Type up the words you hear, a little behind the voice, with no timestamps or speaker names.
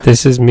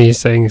This is me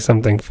saying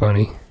something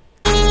funny.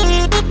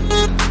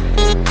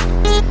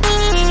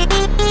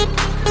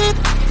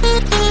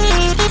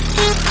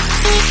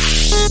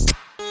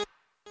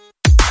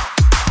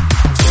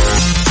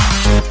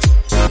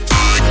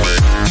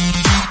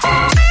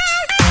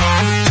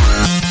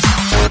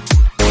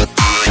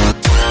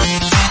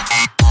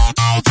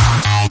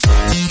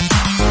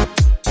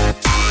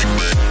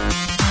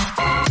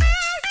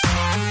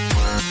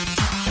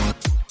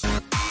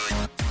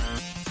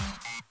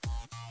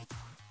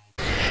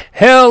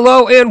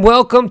 Hello and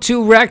welcome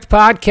to Wrecked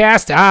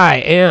Podcast. I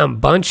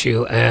am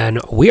Bunchu, and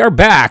we are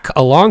back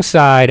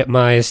alongside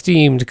my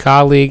esteemed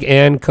colleague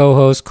and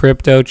co-host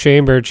Crypto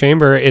Chamber.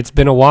 Chamber, it's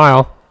been a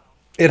while.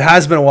 It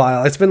has been a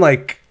while. It's been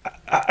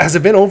has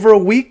it been over a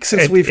week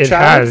since we've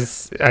chatted? It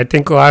has. I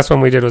think the last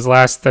one we did was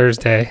last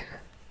Thursday.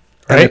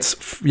 Right?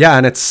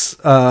 And it's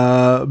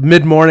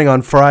mid-morning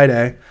on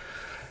Friday.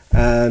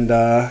 And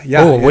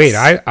wait,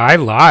 I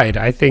lied.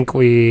 I think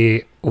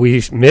we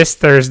missed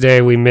Thursday.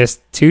 We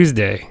missed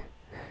Tuesday.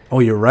 Oh,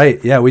 you're right.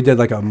 Yeah, we did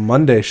like a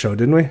Monday show,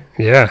 didn't we?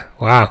 Yeah.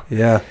 Wow.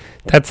 Yeah.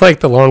 That's like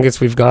the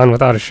longest we've gone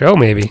without a show,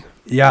 maybe.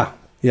 Yeah.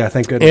 Yeah,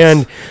 thank goodness.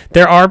 And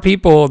there are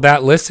people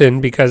that listen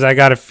because I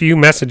got a few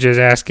messages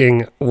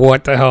asking,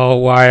 what the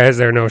hell, why is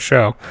there no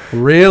show?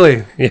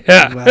 Really?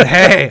 Yeah. Well,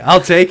 hey,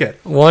 I'll take it.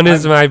 One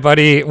is my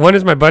buddy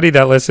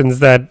that listens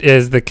that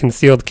is the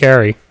concealed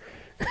carry.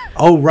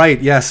 Oh,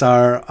 right. Yes,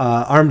 our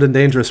armed and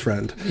dangerous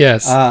friend.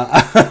 Yes. Shout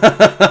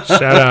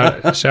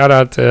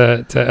out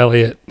to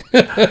Elliot.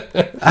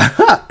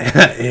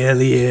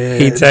 Elliot.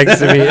 He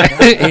texted me.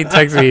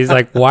 He's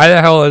like, "Why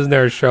the hell isn't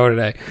there a show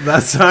today?"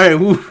 That's sorry.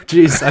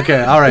 Jeez.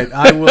 Okay. All right.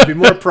 I will be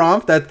more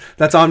prompt.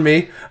 That's on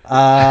me.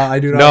 I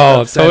do not.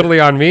 No, totally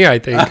on me. I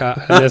think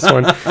this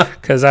one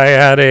because I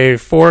had a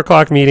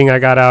 4:00 meeting I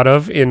got out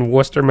of in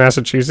Worcester,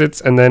 Massachusetts,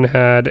 and then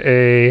had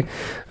a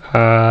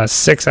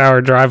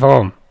 6-hour drive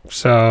home.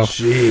 So,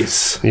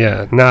 jeez.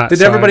 Yeah,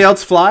 Did everybody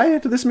else fly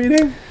to this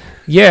meeting?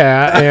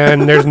 Yeah,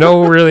 and there's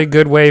no really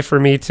good way for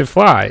me to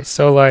fly.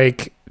 So,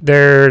 like,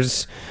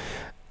 there's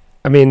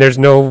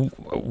no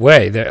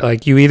way that,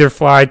 like, you either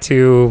fly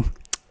to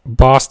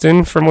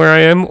Boston from where I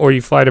am, or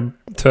you fly to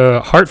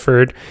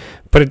Hartford.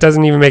 But it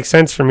doesn't even make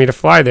sense for me to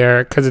fly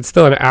there because it's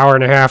still an hour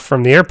and a half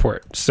from the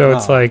airport. So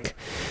it's like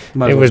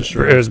it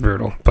was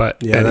brutal. But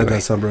yeah, anyway. That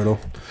does sound brutal.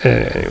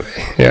 Anyway,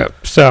 yeah.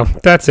 So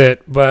that's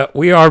it. But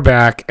we are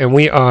back, and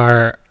we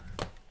are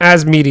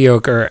as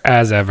mediocre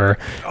as ever.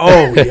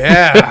 Oh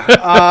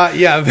yeah,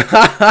 yeah.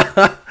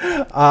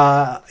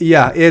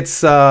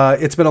 It's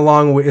been a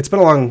long. It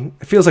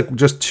feels like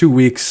just 2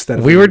 weeks.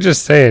 We were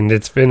just saying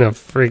it's been a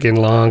freaking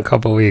long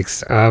couple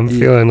weeks. I'm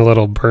feeling a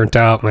little burnt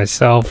out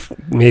myself.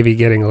 Maybe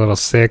getting a little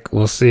sick.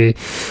 We'll see.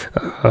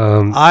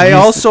 I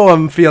also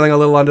am feeling a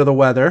little under the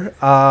weather.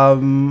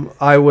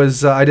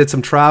 I did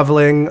some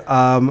traveling,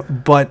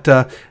 but.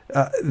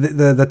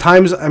 The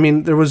times, I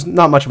mean, there was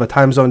not much of a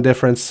time zone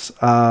difference.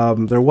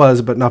 There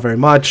was, but not very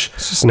much.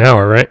 It's just an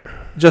hour, right?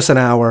 Just an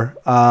hour.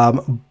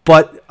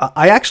 But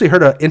I actually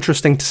heard an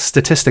interesting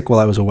statistic while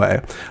I was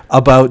away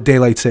about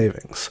daylight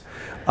savings.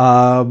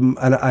 And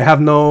I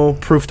have no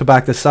proof to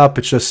back this up.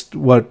 It's just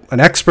what an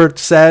expert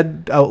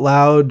said out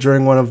loud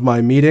during one of my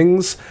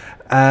meetings.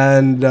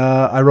 And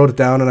I wrote it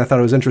down and I thought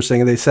it was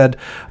interesting. And they said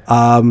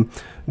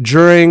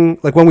during,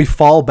 like when we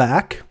fall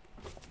back,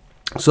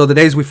 so the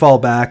days we fall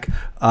back,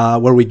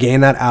 where we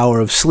gain that hour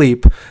of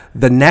sleep,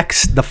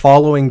 the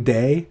following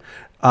day,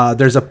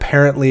 there's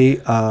apparently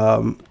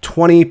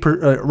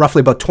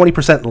roughly about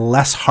 20%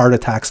 less heart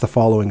attacks the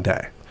following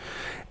day.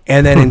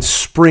 And then in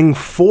spring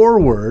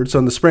forward, so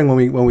in the spring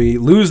when we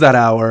lose that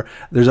hour,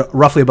 there's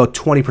roughly about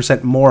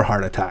 20% more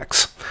heart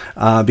attacks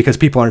because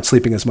people aren't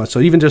sleeping as much.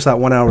 So even just that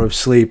 1 hour of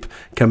sleep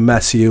can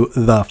mess you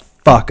the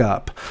fuck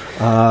up.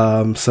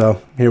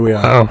 So here we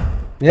are. Wow,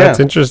 yeah.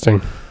 That's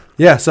interesting.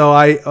 Yeah, so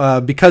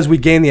I because we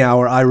gained the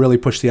hour, I really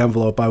pushed the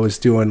envelope. I was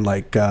doing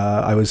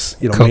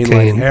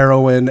mainlining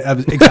heroin.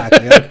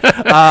 Exactly.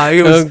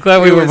 I'm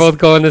glad we were both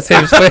going the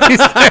same space.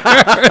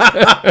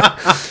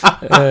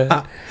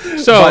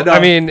 I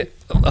mean,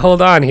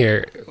 hold on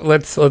here.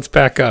 Let's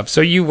back up. So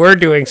you were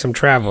doing some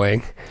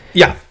traveling.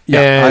 Yeah.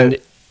 And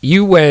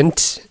you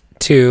went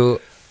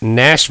to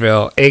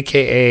Nashville,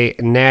 aka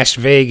Nash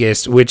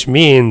Vegas, which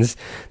means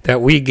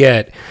that we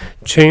get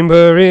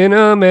Chamber in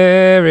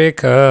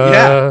America.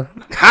 Yeah.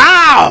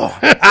 How?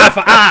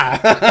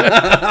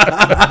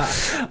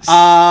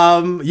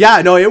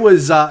 It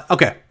was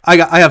okay.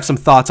 I have some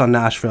thoughts on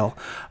Nashville.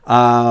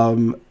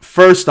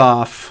 First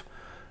off,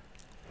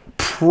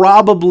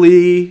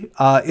 probably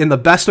in the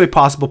best way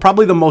possible,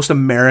 probably the most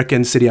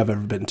American city I've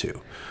ever been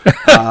to.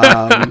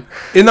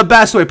 In the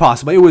best way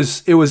possible. It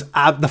was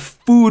the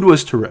food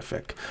was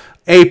terrific.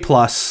 A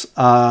plus.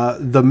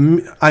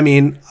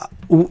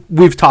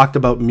 we've talked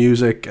about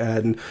music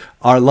and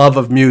our love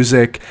of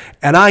music,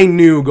 and I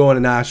knew going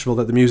to Nashville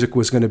that the music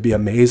was going to be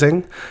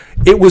amazing.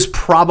 It was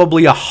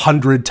probably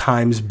 100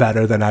 times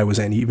better than I was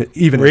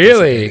even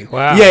really.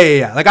 Wow.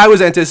 Yeah. Like I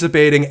was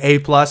anticipating A+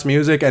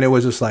 music, and it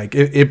was just like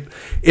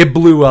it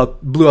blew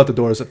out the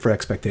doors for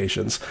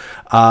expectations.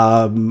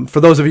 For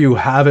those of you who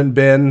haven't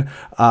been,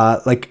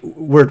 like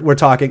we're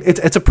talking,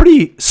 it's a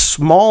pretty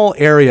small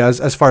area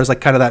as far as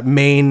like kind of that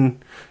main,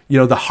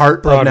 the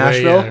heart Broadway, of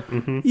Nashville. Yeah,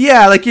 mm-hmm.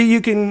 Yeah, like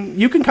you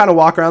can kind of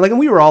walk around, like, and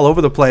we were all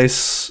over the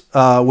place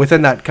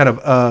within that kind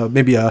of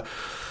maybe a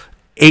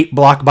 8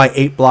 block by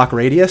 8 block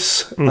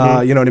radius.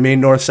 Mm-hmm. You know what I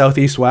mean? North, south,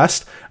 east,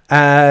 west.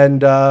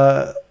 And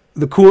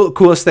the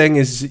coolest thing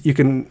is you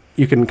can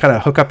kind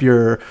of hook up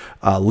your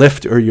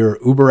Lyft or your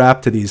Uber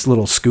app to these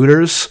little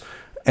scooters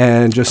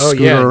and just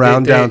scooter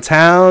around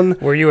downtown.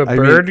 Were you a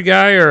Bird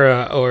guy or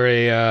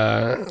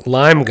a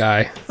Lime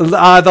guy?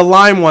 The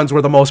Lime ones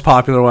were the most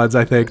popular ones,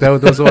 I think.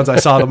 Those are the ones I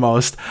saw the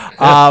most.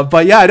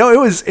 But yeah,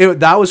 no,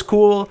 that was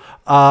cool.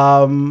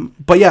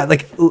 But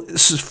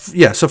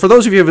yeah, so for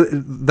those of you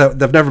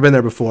that have never been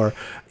there before,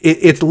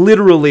 it's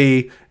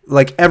literally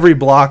like every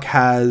block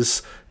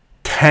has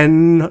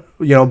 10,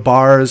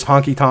 bars,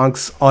 honky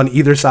tonks on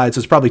either side. So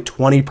it's probably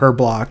 20 per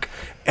block,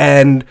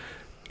 and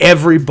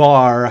every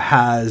bar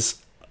has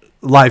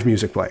live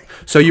music playing.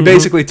 So you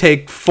basically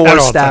take 4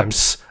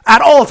 steps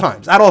at all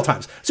times.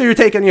 So you're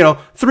taking,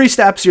 3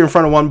 steps, you're in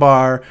front of one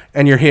bar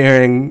and you're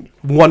hearing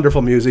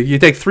wonderful music. You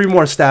take 3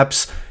 more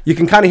steps, you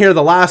can kind of hear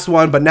the last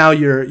one, but now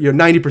you're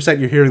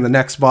 90% you're hearing the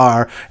next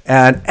bar,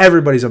 and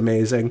everybody's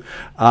amazing.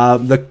 I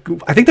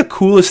think the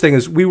coolest thing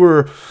is we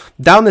were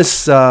down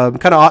this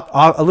kind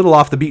of a little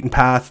off the beaten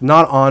path,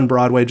 not on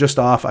Broadway, just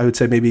off, I would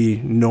say maybe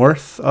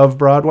north of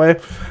Broadway,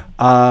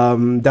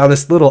 down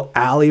this little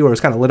alley where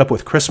it's kind of lit up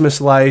with Christmas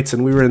lights,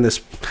 and we were in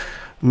this,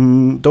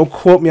 don't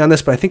quote me on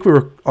this, but I think we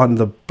were on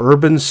the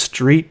Bourbon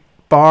Street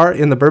bar,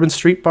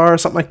 or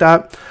something like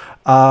that.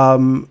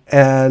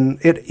 And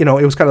it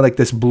was kind of like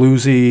this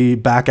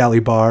bluesy back alley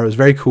bar. It was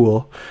very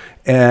cool.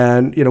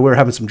 And, we were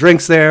having some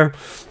drinks there,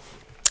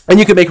 and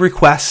you could make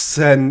requests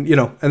and,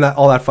 and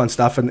all that fun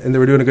stuff. And they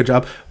were doing a good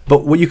job.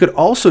 But what you could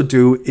also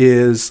do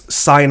is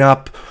sign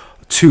up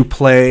to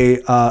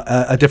play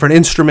a different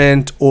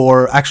instrument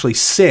or actually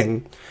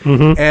sing.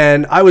 Mm-hmm.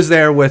 And I was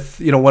there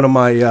with, one of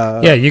my...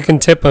 you can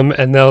tip them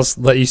and they'll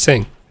let you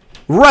sing.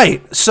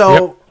 Right. So...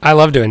 Yep. I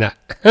love doing that.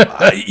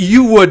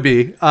 You would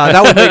be.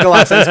 That would make a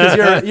lot of sense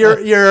because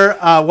you're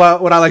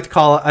what I like to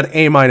call an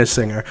A-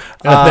 singer.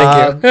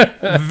 Thank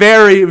you.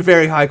 Very,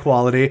 very high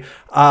quality.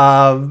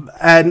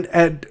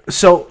 And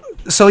so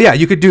yeah,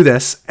 you could do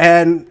this.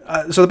 And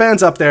so the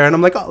band's up there, and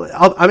I'm like,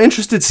 I'm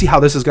interested to see how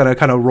this is going to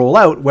kind of roll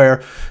out.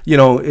 Where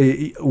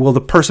will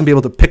the person be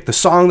able to pick the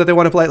song that they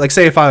want to play? Like,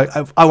 say if I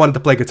wanted to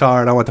play guitar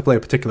and I want to play a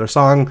particular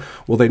song,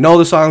 will they know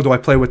the song? Do I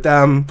play with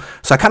them?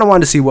 So I kind of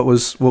wanted to see what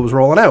was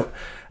rolling out.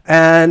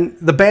 And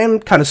the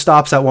band kind of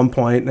stops at one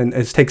point and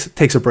it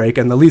takes a break,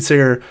 and the lead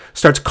singer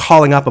starts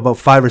calling up about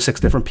 5 or 6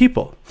 different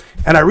people.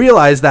 And I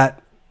realized that,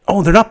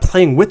 they're not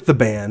playing with the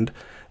band.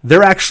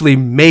 They're actually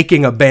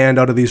making a band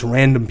out of these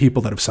random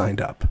people that have signed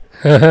up.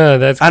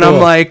 That's cool. And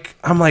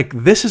I'm like,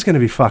 this is going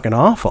to be fucking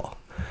awful.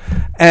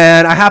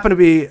 And I happen to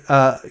be,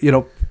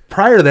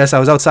 prior to this, I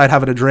was outside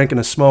having a drink and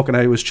a smoke, and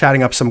I was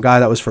chatting up some guy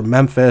that was from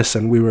Memphis,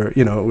 and we were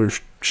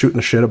shooting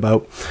the shit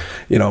about,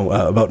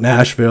 about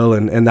Nashville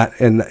and that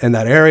in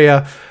that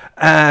area.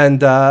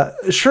 And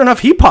sure enough,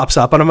 he pops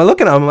up, and I'm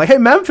looking at him. I'm like, "Hey,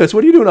 Memphis,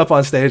 what are you doing up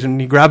on stage?" And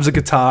he grabs a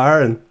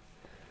guitar, and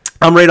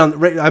I'm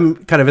I'm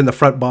kind of in the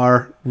front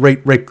bar,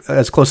 right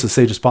as close to the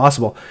stage as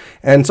possible.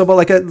 And so,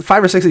 about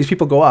 5 or 6 of these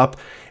people go up,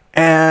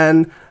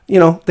 and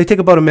they take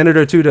about a minute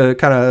or two to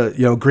kind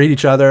of, greet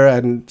each other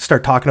and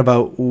start talking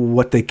about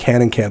what they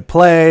can and can't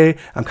play.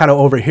 I'm kind of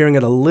overhearing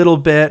it a little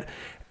bit.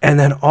 And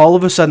then all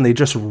of a sudden they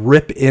just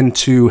rip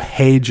into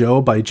Hey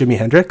Joe by Jimi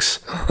Hendrix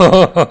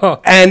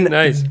and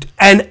nice.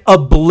 And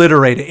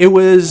obliterate it. It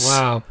was,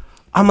 wow.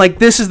 I'm like,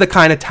 this is the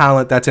kind of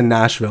talent that's in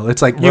Nashville.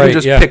 It's like you can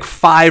just pick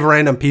 5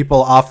 random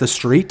people off the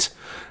street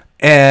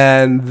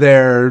and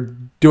they're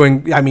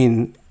doing,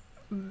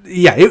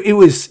 it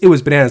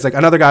was bananas. Like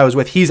another guy I was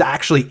with, he's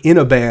actually in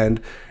a band,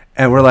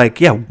 and we're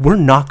like, we're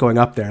not going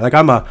up there. Like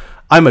I'm a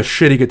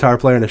shitty guitar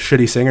player and a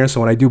shitty singer,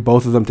 so when I do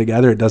both of them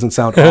together, it doesn't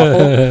sound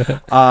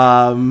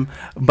awful.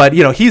 But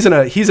he's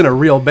in a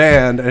real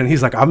band, and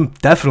he's like, I'm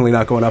definitely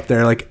not going up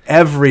there. Like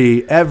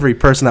every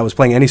person that was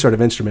playing any sort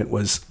of instrument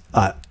was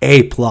A+.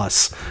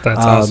 That's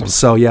awesome.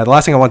 So yeah, the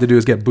last thing I want to do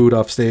is get booed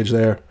off stage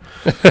there.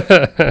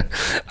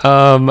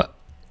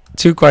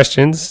 2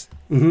 questions.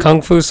 Mm-hmm.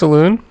 Kung Fu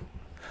Saloon.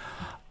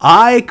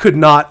 I could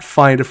not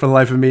find it for the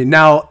life of me.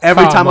 Now,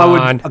 every time I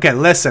would... Okay,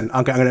 listen.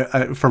 I'm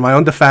gonna, for my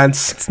own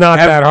defense... It's not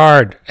that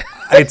hard.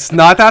 It's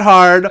not that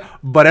hard,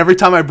 but every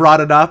time I brought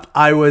it up,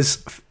 I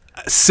was...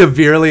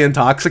 severely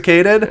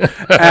intoxicated,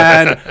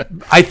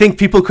 and I think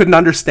people couldn't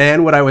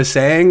understand what I was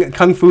saying.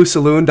 Kung Fu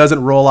Saloon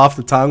doesn't roll off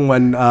the tongue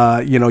when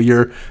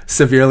you're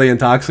severely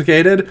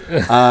intoxicated.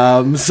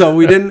 So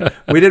we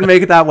didn't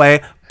make it that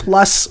way.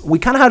 Plus, we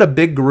kind of had a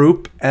big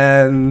group,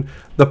 and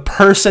the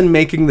person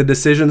making the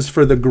decisions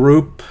for the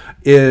group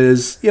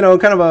is,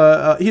 kind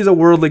of he's a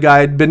worldly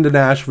guy. I'd been to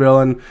Nashville,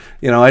 and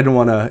I didn't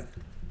want to,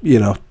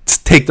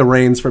 take the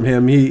reins from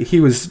him. He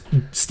was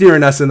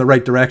steering us in the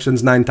right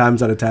directions 9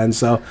 times out of 10.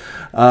 So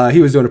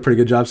he was doing a pretty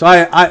good job. So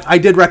I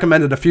did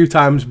recommend it a few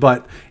times,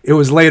 but it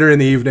was later in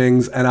the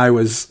evenings, and I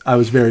was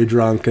very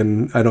drunk,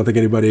 and I don't think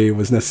anybody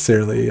was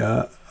necessarily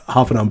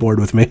hopping on board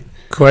with me.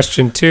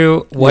 Question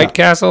 2, White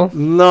Castle?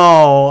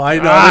 No, I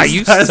know.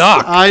 You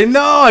suck. I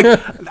know.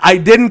 I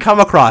didn't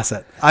come across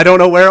it. I don't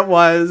know where it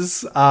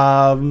was.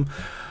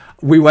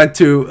 We went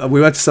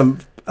to some.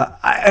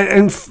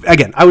 And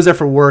again, I was there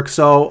for work,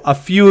 so a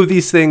few of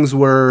these things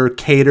were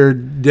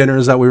catered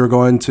dinners that we were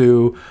going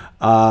to.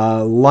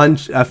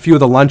 Lunch. A few of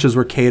the lunches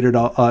were catered.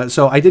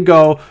 So I did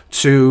go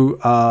to.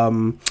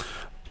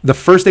 The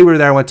first day we were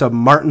there, I went to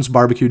Martin's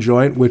Barbecue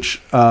Joint,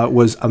 which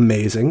was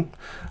amazing.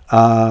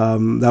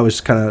 That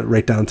was kind of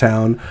right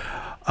downtown.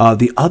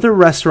 The other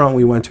restaurant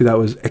we went to that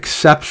was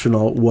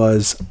exceptional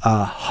was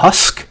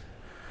Husk.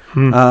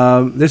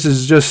 This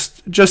is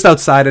just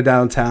outside of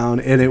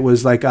downtown, and it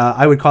was like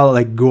I would call it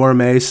like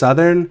gourmet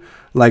Southern,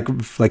 like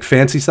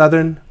fancy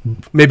Southern,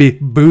 maybe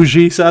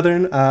bougie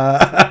Southern.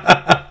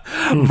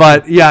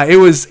 But yeah,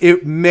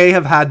 it may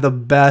have had the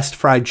best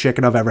fried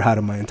chicken I've ever had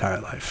in my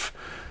entire life.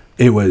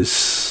 It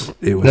was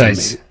nice.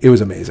 Amazing. It was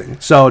amazing.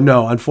 So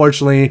no,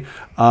 unfortunately,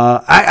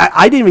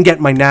 I didn't even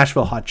get my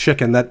Nashville hot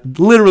chicken. That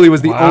literally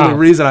was the only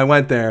reason I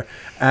went there,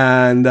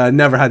 and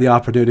never had the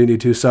opportunity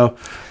to. So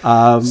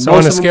on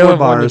a scale of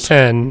 1 to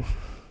 10,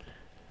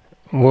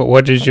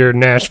 what is your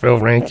Nashville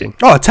ranking?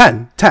 Oh,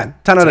 10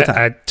 out of 10.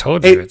 I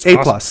told you, it's A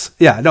awesome. plus.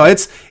 Yeah, no,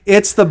 it's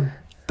the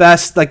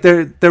best. Like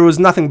there was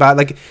nothing bad.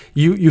 Like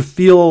you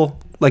feel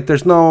like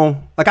there's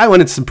no, like I went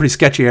into some pretty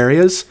sketchy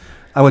areas.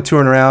 I went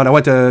touring around. I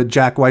went to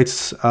Jack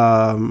White's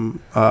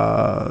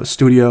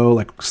studio,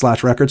 /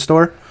 record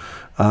store,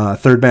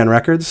 Third Band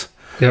Records.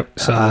 Yep.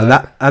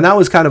 That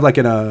was kind of like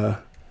in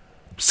a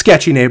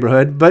sketchy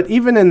neighborhood, but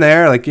even in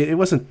there, it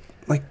wasn't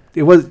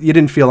you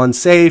didn't feel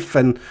unsafe,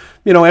 and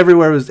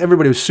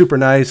everybody was super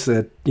nice.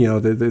 The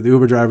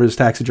Uber drivers,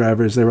 taxi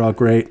drivers, they were all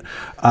great.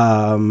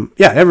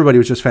 Everybody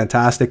was just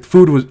fantastic.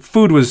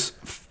 Food was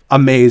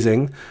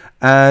amazing.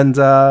 And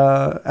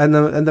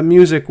the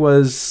music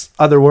was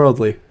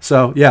otherworldly.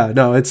 So yeah,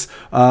 no, it's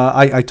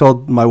I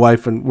told my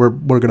wife, and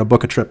we're gonna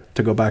book a trip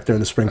to go back there in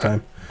the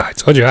springtime. I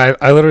told you,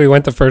 I literally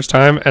went the first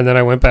time, and then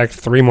I went back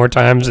 3 more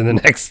times in the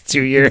next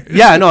 2 years.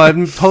 Yeah, no,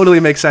 it totally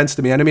makes sense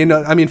to me. And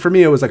I mean, for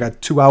me, it was like a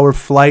 2-hour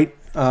flight.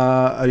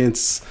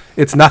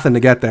 It's nothing to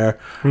get there.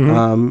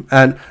 Mm-hmm.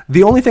 And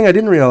the only thing I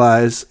didn't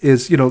realize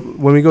is,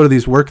 when we go to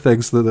these work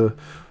things,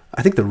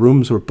 I think the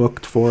rooms were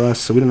booked for us,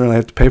 so we didn't really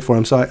have to pay for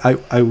them. So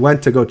I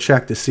went to go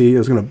check to see. I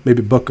was gonna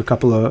maybe book a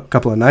couple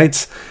of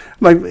nights.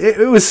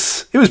 It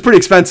was pretty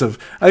expensive.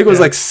 I think it was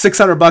like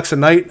 $600 a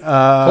night.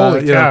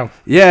 Holy cow!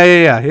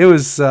 Yeah. It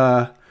was.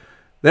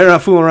 They're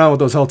not fooling around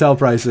with those hotel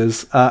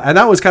prices, and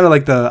that was kind of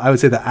like I would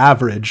say the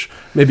average.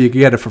 Maybe you could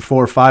get it for $400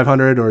 or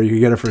 $500, or you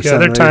could get it for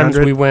 $700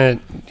 or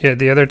 $800.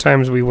 The other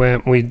times we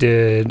went, we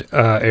did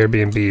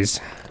Airbnbs.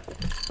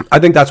 I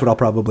think that's what I'll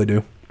probably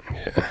do.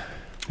 Yeah.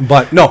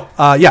 But no,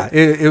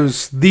 it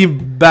was the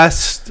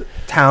best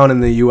town in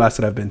the U.S.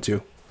 that I've been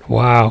to.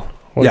 Wow,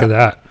 look at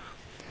that.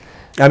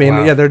 I mean,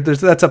 wow.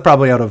 That's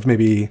probably out of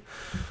maybe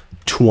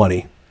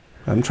 20.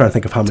 I'm trying to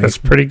think of how many. That's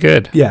pretty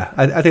good. Yeah,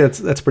 I think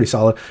that's pretty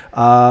solid.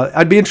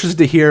 I'd be interested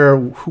to hear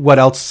what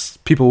else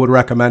people would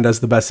recommend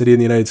as the best city in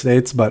the United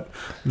States, but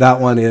that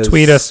one is...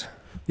 Tweet us.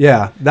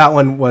 Yeah, that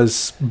one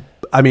was,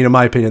 in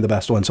my opinion, the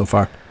best one so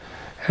far.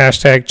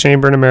 #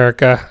 Chamber in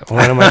America,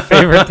 one of my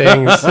favorite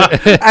things.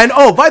 And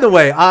by the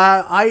way,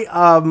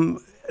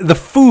 the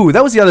food,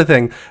 that was the other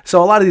thing.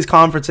 So a lot of these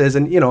conferences,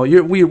 and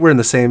we're in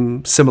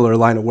the similar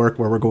line of work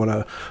where we're going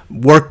to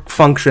work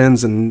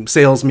functions and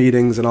sales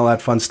meetings and all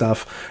that fun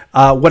stuff.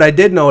 What I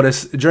did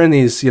notice during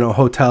these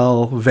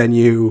hotel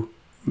venue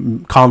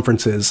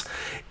conferences,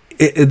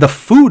 the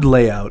food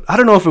layout, I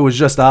don't know if it was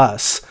just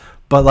us,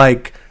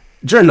 but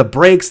during the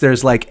breaks,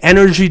 there's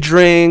energy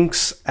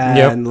drinks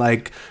and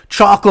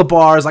chocolate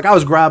bars. I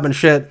was grabbing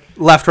shit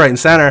left, right, and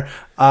center.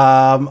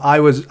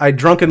 I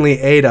drunkenly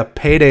ate a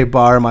Payday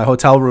bar in my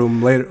hotel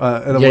room later.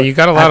 You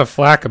got a lot of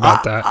flack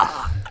about that.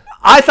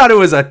 I thought it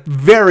was a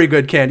very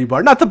good candy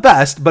bar, not the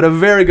best, but a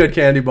very good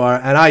candy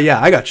bar. And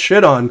I got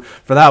shit on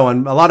for that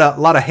one. A lot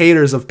of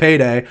haters of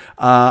Payday.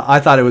 I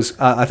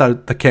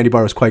thought the candy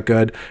bar was quite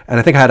good, and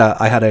I think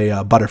I had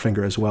a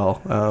Butterfinger as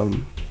well.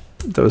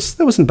 That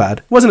wasn't bad.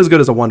 It wasn't as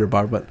good as a Wonder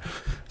Bar, but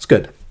it's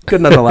good.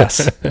 Good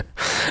nonetheless.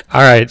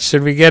 All right.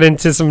 Should we get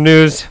into some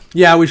news?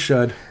 Yeah, we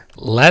should.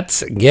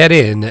 Let's get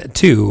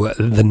into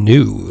the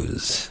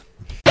news.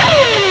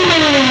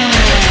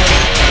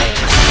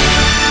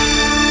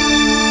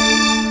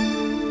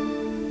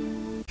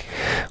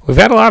 We've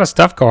had a lot of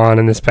stuff go on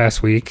in this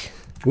past week.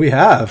 We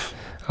have.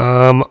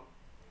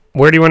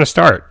 Where do you want to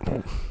start?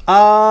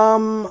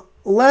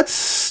 Let's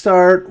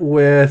start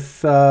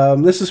with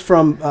this is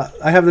from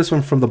I have this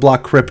one from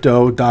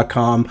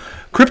theblockcrypto.com.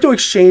 Crypto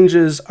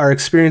exchanges are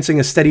experiencing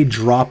a steady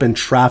drop in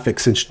traffic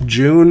since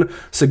June,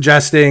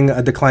 suggesting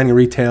a declining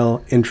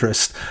retail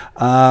interest.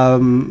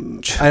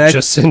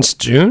 Just since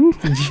June?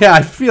 Yeah,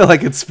 I feel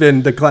like it's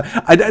been decline.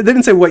 I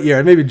didn't say what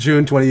year. Maybe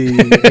June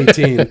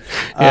 2018.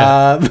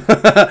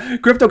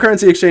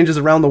 Cryptocurrency exchanges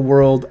around the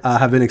world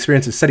have been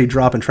experiencing a steady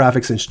drop in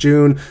traffic since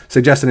June,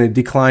 suggesting a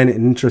decline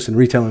in interest in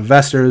retail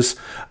investors.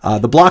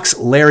 The Block's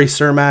Larry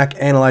Cermak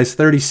analyzed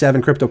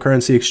 37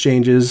 cryptocurrency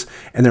exchanges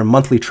and their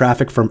monthly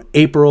traffic from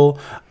April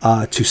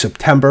to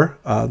September.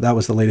 That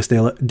was the latest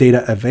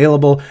data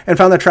available, and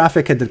found that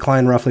traffic had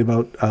declined roughly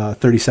about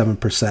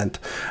 37%.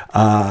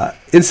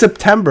 In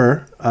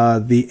September,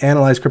 the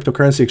analyzed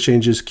cryptocurrency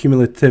exchanges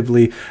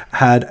cumulatively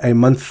had a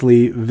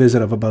monthly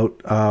visit of about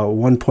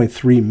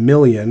 1.3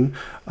 million,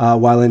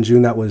 while in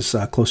June that was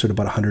closer to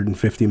about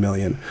 150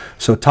 million.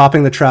 So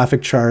topping the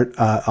traffic chart,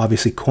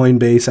 obviously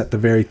Coinbase at the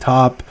very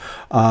top,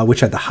 which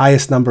had the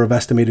highest number of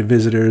estimated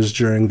visitors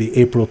during the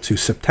April to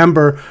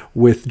September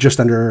with just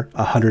under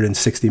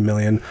 160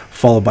 million,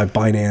 followed by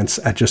Binance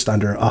at just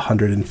under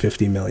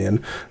 150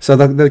 million. So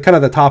the kind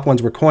of the top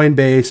ones were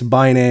Coinbase,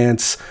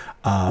 Binance,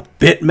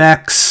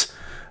 BitMEX,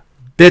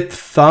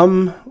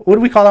 BitThumb. What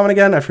do we call that one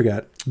again? I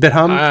forget.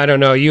 BitHum? I don't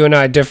know. You and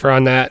I differ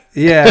on that.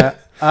 Yeah.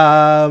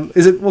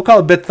 We'll call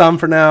it BitThumb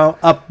for now.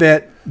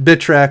 Upbit,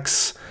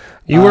 Bittrex.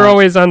 You were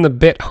always on the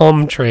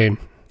BitHum train.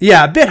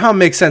 Yeah, BitHum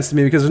makes sense to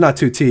me because there's not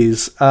two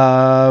T's.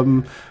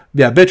 Bittrex,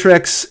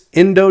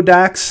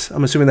 Indodax.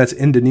 I'm assuming that's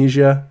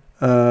Indonesia.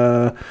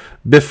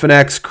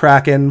 Bitfinex,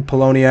 Kraken,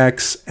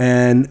 Poloniex,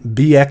 and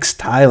BX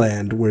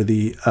Thailand were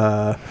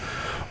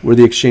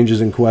the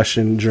exchanges in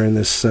question during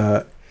this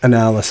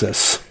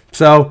analysis.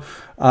 So,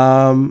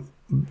 some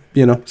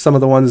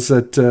of the ones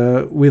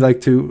that we like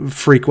to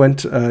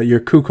frequent, your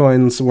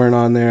KuCoins weren't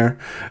on there,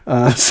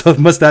 so it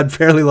must have had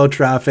fairly low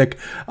traffic.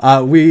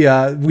 We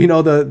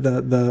know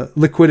the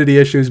liquidity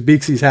issues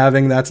Beaksy's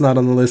having. That's not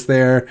on the list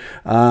there.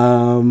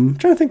 I'm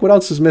trying to think what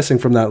else is missing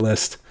from that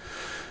list.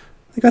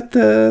 They got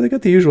the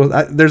usual.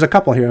 There's a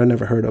couple here I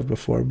never heard of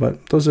before,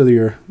 but those are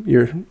your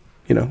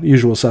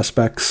usual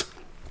suspects.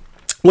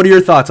 What are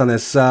your thoughts on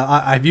this?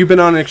 Have you been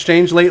on an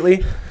exchange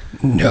lately?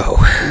 No.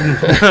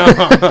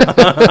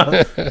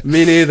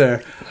 Me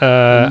neither.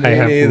 I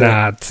have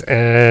not,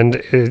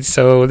 and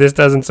so this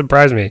doesn't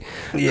surprise me.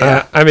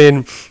 Yeah. I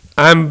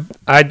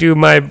do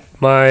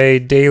my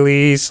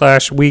daily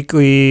 /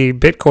 weekly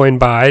Bitcoin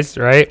buys,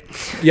 right?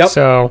 Yep.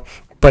 So,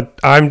 but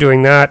I'm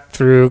doing that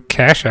through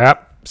Cash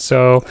App.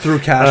 So through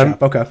Cash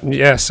App, okay.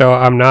 Yeah. So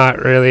I'm not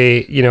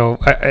really,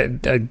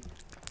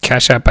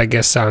 Cash App, I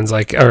guess, sounds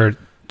like or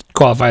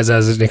qualifies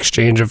as an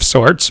exchange of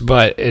sorts,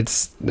 but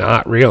it's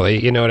not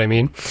really, you know what I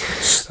mean?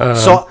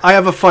 So I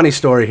have a funny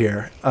story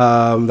here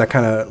that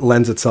kind of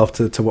lends itself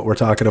to what we're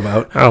talking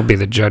about. I'll be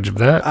the judge of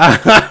that.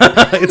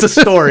 It's a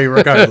story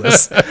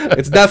regardless.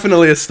 It's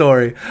definitely a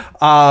story.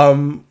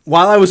 While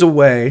I was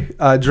away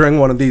during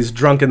one of these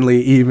drunkenly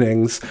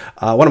evenings,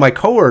 one of my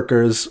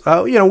coworkers,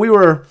 I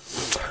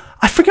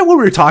forget what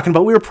we were talking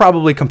about. We were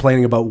probably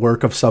complaining about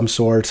work of some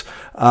sort.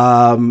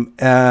 And,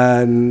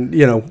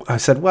 I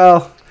said,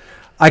 well,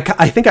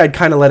 I think I'd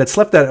kind of let it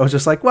slip that I was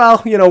just like,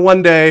 well,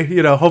 one day,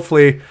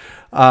 hopefully,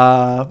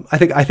 I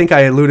think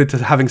I alluded to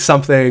having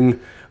something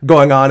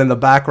going on in the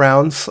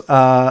backgrounds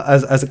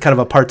as a kind of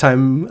a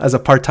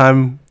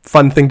part-time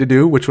fun thing to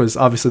do, which was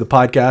obviously the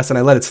podcast. And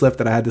I let it slip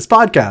that I had this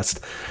podcast.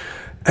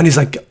 And he's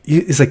like,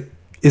 is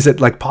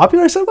it like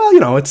popular? I said,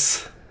 well,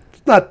 it's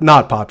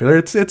not popular.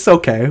 It's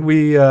okay.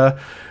 We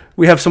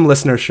have some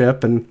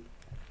listenership,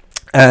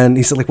 and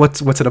he said, like,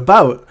 what's it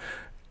about?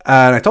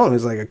 And I told him it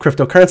was like a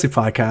cryptocurrency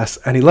podcast,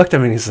 and he looked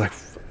at me and he's like,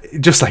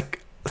 just like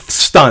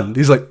stunned.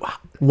 He's like,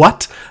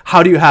 what?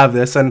 How do you have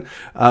this? And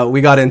we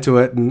got into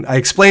it, and I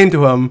explained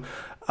to him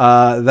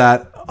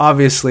that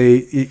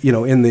obviously,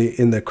 in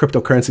the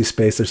cryptocurrency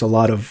space, there's a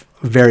lot of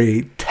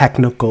very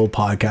technical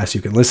podcasts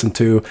you can listen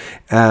to,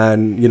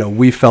 and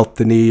we felt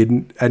the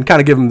need and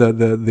kind of give him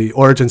the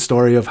origin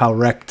story of how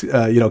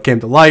Rekt came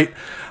to light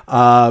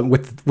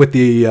with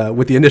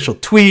the initial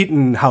tweet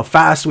and how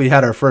fast we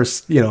had our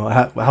first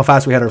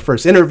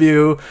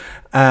interview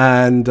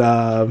and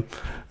so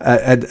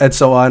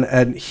on,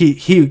 and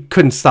he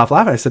couldn't stop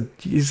laughing. I said,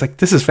 he's like,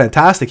 this is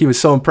fantastic. He was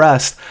so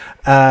impressed,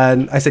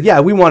 and I said, yeah,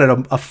 we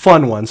wanted a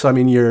fun one. So I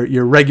mean,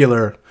 your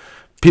regular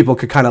people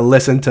could kind of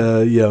listen to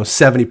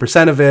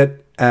 70% of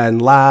it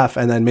and laugh,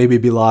 and then maybe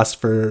be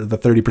lost for the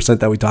 30%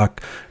 that we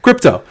talk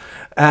crypto.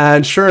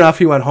 And sure enough,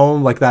 he went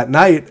home like that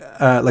night.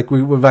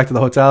 We went back to the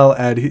hotel,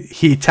 and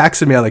he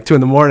texted me at like 2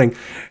 a.m.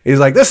 He's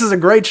like, "This is a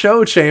great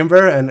show,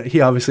 Chamber," and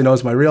he obviously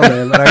knows my real name.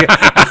 And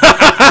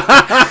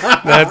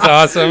That's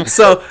awesome.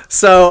 So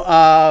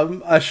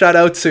a shout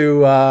out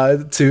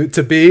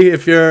to B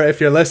if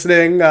you're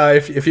listening.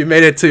 If you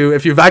made it to,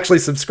 if you've actually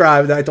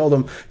subscribed, I told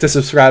him to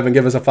subscribe and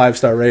give us a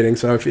 5-star rating.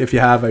 So if you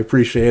have, I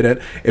appreciate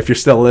it. If you're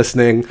still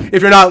listening,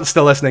 if you're not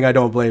still listening, I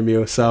don't blame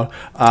you. So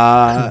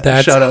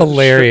that's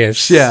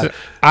hilarious. Yeah,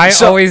 I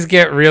always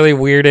get really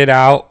weirded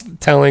out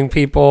telling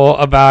people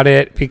about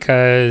it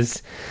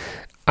because,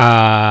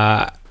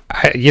 for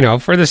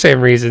the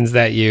same reasons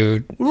that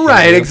you.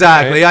 Right,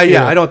 exactly. Right?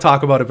 I don't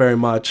talk about it very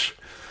much.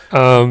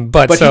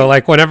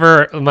 But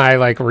whenever my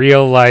like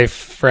real life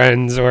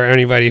friends or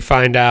anybody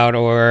find out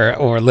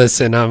or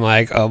listen, I'm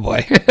like, oh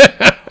boy.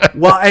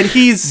 Well, and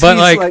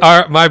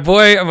my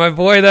boy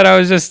that I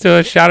was just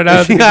shouted out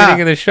at the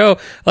beginning of the show,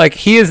 like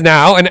he is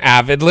now an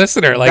avid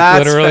listener. Like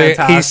that's literally,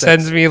 fantastic. He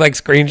sends me like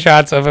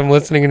screenshots of him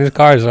listening in his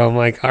car. So I'm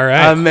like, all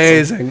right,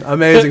 amazing.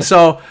 He's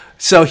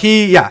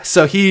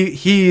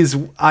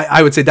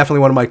I would say definitely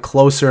one of my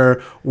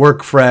closer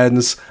work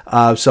friends.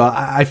 So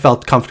I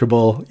felt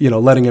comfortable,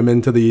 letting him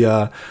into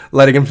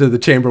the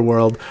chamber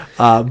world.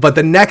 But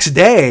the next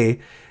day,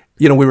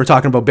 we were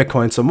talking about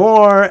Bitcoin some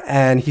more,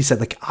 and he said,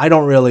 like, I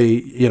don't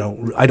really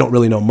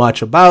know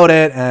much about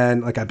it,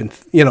 and like I've been,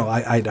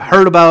 I'd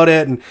heard about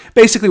it, and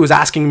basically was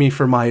asking me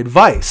for my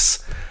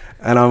advice.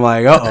 And I'm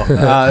like,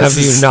 have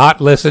you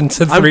not listened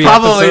to 3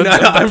 episodes?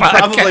 I'm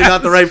probably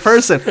not the right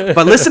person.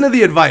 But listen to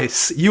the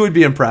advice. You would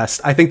be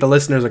impressed. I think the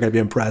listeners are going to be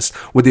impressed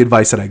with the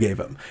advice that I gave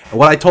him. And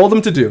what I told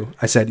him to do,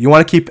 I said, you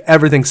want to keep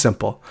everything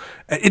simple.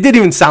 It didn't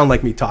even sound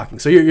like me talking,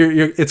 so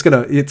it's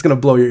gonna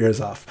blow your ears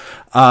off.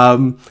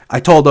 I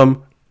told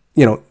him,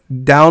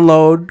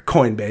 download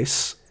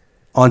Coinbase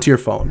onto your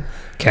phone.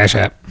 Cash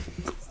App.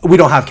 We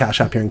don't have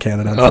Cash App here in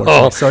Canada,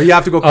 unfortunately. So you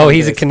have to go. Oh,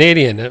 he's a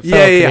Canadian.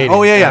 Yeah.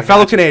 Oh, yeah.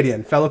 Fellow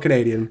Canadian.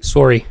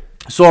 Sorry.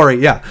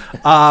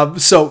 Yeah.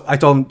 So I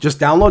told him just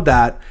download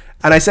that,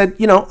 and I said,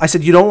 you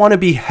don't want to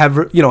be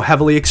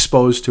heavily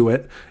exposed to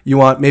it. You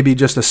want maybe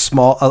just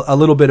a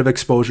little bit of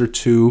exposure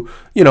to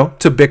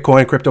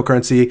Bitcoin,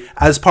 cryptocurrency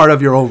as part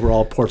of your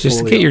overall portfolio.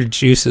 Just to get your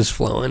juices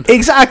flowing.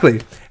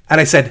 Exactly.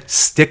 And I said,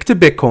 stick to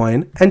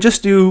Bitcoin and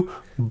just do.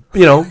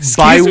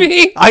 Excuse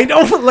me? I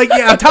don't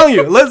I'm telling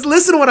you, let's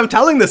listen to what I'm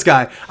telling this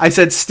guy. I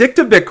said, stick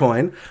to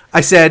Bitcoin.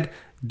 I said,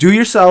 do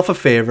yourself a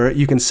favor.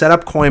 You can set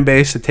up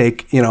Coinbase to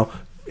take,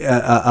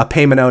 a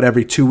payment out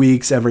every 2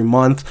 weeks, every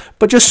month,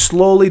 but just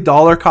slowly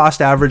dollar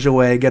cost average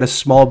away, get a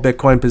small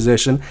Bitcoin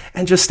position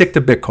and just stick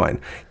to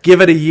Bitcoin.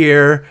 Give it a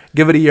year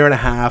and a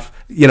half,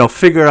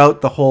 figure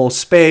out the whole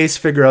space,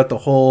 figure out the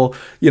whole,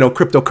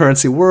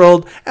 cryptocurrency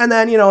world. And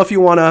then, if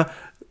you want to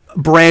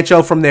branch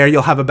out from there,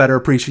 you'll have a better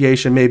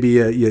appreciation. Maybe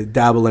you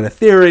dabble in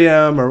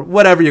Ethereum or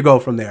whatever, you go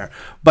from there.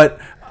 But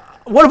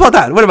what about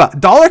that? What about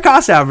dollar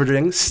cost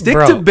averaging? Stick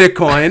to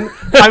Bitcoin.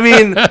 I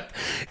mean,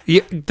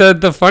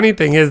 the funny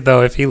thing is,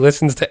 though, if he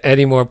listens to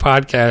any more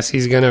podcasts,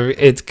 it's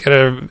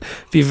gonna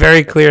be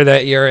very clear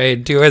that you're a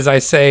do as I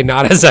say,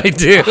 not as I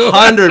do.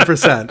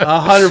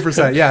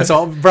 100%. Yeah.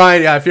 So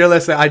Brian, if you're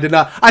listening, I did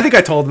not. I think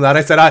I told him that.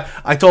 I said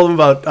I told him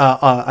about.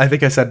 I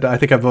think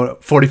I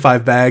bought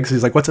 45 bags.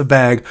 He's like, "What's a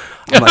bag?"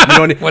 I'm like,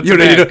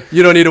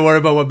 "You don't need to worry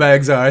about what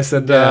bags are." I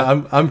said,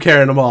 "I'm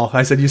carrying them all."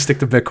 I said, "You stick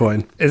to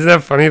Bitcoin." Isn't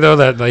that funny though?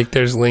 That like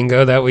there's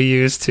lingo that we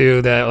use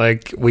too that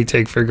like we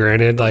take for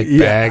granted, like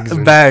bags.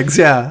 Bags,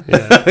 yeah.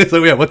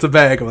 So what's a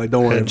bag? I'm like,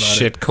 don't worry about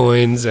shit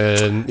coins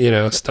and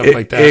stuff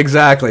like that.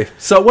 Exactly.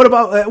 So what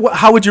about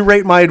how would you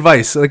rate my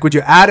advice? Like, would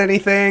you add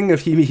anything?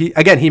 If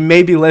he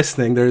may be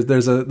listening.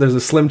 There's a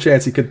slim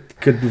chance he could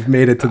have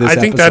made it to this. I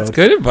think that's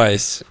good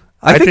advice.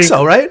 I think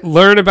so, right?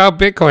 Learn about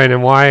Bitcoin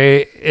and why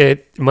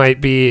it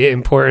might be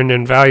important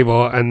and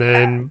valuable, and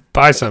then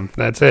buy some.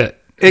 That's it.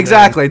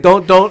 Exactly.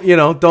 Don't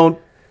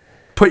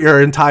put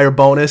your entire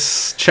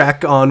bonus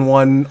check on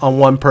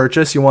one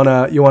purchase. You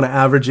wanna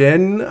average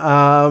in,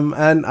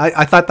 and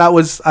I thought that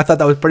was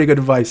pretty good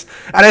advice.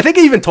 And I think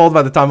I even told him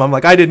at the time, I'm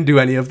like, I didn't do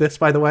any of this,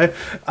 by the way.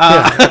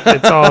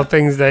 It's all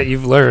things that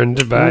you've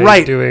learned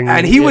by doing.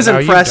 And he was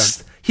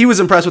impressed. He was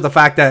impressed with the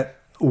fact that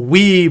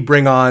we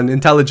bring on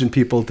intelligent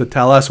people to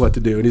tell us what to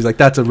do, and he's like,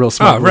 "That's a real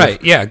smart." Oh,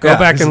 right, move. Yeah. Go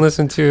back and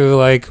listen to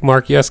like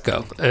Mark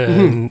Yusko,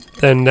 and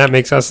then that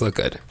makes us look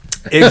good.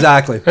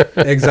 Exactly.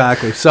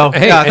 So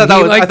hey, I thought that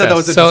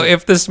was interesting. So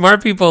if the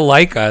smart people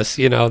like us,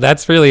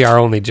 that's really our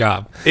only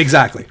job.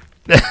 Exactly.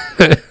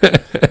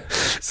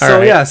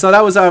 So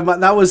that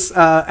was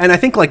and I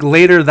think like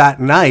later that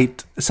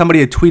night somebody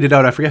had tweeted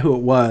out, I forget who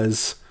it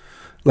was,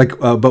 like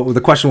but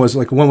the question was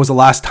like, when was the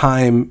last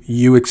time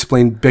you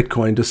explained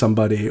Bitcoin to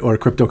somebody or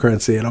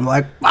cryptocurrency? And I'm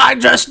like, I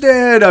just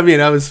did. I mean,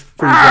 I was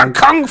pretty drunk.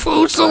 Kung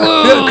Fu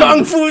Saloon.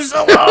 Kung Fu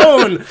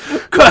Saloon.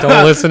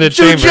 Don't listen to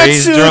Chamber.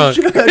 He's drunk.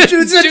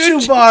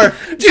 Jiu-Jitsu bar.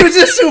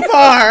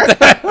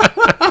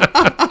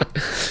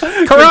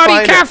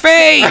 Karate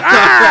Cafe.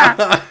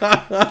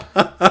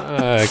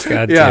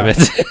 God damn it.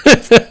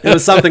 It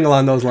was something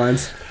along those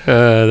lines.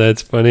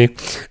 That's funny.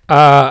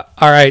 All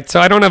right. So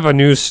I don't have a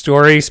news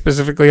story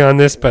specifically on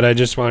this, but I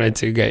just wanted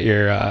to get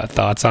your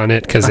thoughts on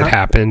it because it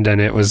happened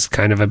and it was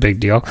kind of a big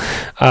deal.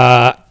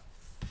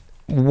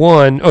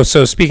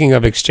 so speaking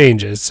of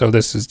exchanges, so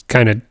this is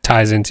kind of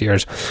ties into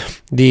yours.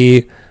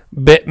 The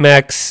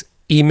BitMEX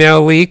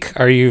email leak.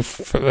 Are you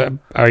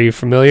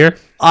familiar?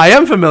 I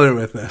am familiar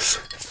with this.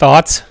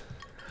 Thoughts?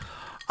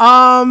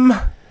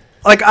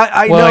 Like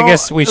I Well, know, I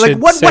guess we like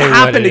should what say what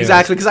happened it is.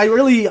 exactly, because I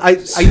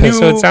knew.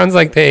 So it sounds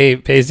like they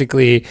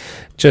basically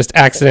just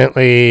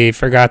accidentally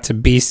forgot to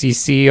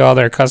BCC all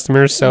their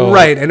customers. So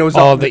Right, and it was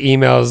all the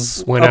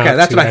emails went Okay, out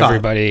that's to what I thought.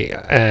 everybody,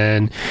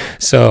 and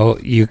so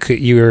your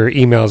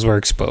emails were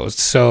exposed.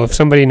 So if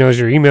somebody knows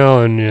your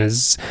email and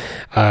is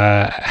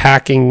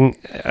hacking,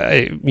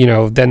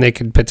 then they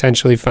could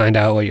potentially find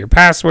out what your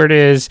password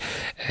is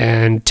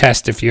and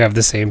test if you have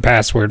the same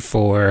password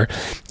for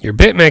your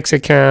BitMEX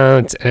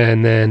account.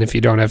 And then if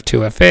you don't have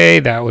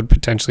 2FA, that would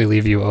potentially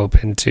leave you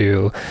open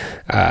to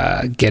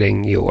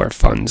getting your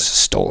funds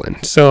stolen.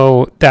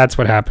 So that's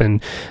what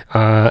happened.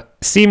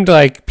 Seemed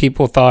like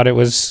people thought it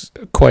was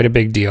quite a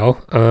big deal.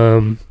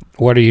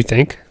 What do you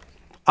think?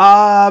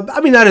 I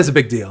mean, that is a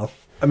big deal.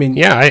 I mean,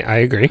 Yeah, I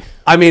agree.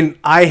 I mean,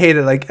 I hate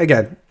it. Like,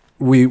 again,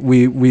 we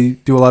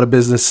do a lot of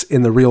business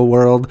in the real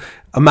world.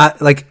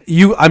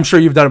 I'm sure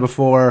you've done it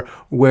before,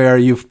 where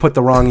you've put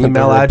the wrong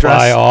email reply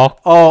address. all.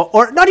 Oh,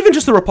 or not even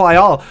just the reply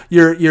all.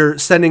 You're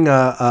sending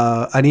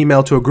an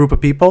email to a group of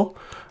people.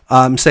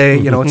 Say,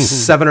 it's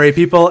 7 or 8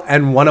 people,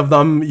 and one of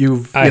them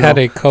I had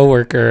a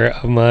coworker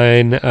of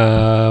mine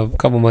a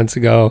couple months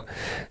ago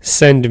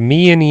send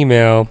me an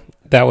email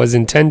that was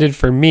intended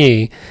for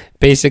me,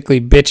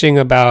 basically bitching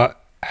about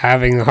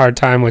having a hard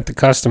time with the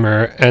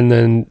customer,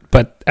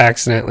 but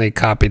accidentally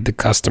copied the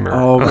customer.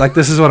 Oh, like,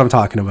 this is what I'm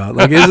talking about.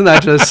 Like, isn't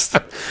that just?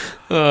 And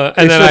It's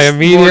then I just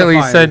immediately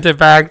mortifying. sent it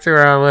back to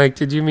her. I'm like,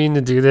 "Did you mean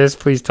to do this?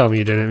 Please tell me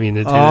you didn't mean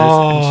to do this."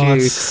 And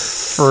she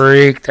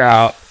freaked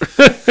out.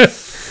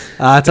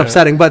 It's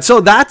upsetting, but so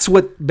that's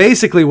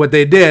basically what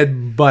they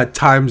did, but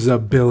times a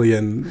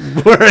billion. You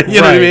know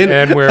what I mean?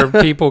 And where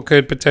people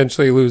could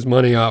potentially lose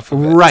money off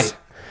of it. Right.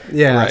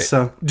 Yeah. Right.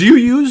 So, do you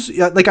use you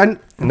don't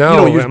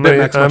use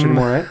BitMEX much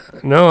anymore, right?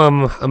 No,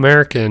 I'm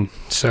American,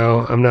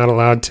 so I'm not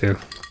allowed to.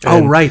 Oh,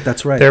 And right.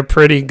 That's right. They're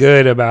pretty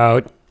good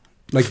about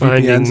Like VPNs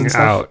finding and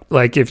stuff. out.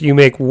 Like if you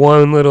make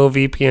one little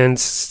VPN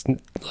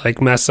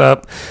mess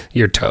up,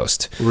 you're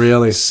toast.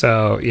 Really.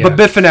 So yeah. But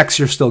Bitfinex,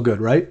 you're still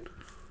good, right?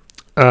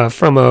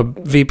 From a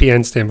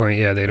VPN standpoint,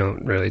 yeah, they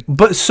don't really.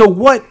 But so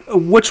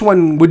which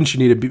one wouldn't you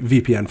need a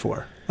VPN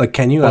for? Like,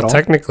 can you at Well, all?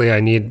 technically, I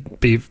need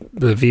the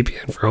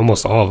VPN for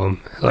almost all of them.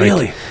 Like,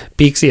 Really?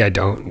 Beaxy, I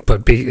don't.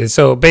 But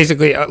so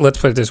basically, let's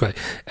put it this way: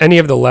 any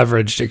of the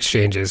leveraged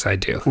exchanges, I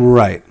do,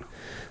 Right.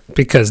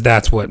 because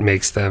that's what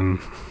makes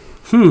them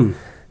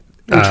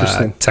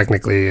Interesting.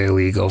 technically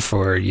illegal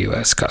for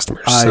U.S.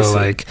 customers. I So see.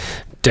 like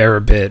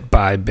Deribit,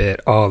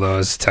 Bybit, all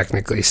those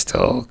technically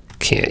still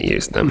can't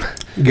use them.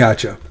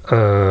 Gotcha.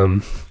 I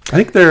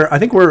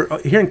think we're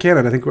here in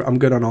Canada. I think I'm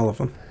good on all of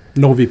them.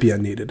 No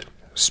VPN needed.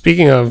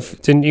 Speaking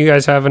of, didn't you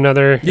guys have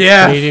another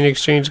Yeah. Canadian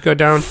exchange go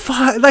down?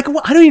 Like,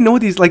 I don't even know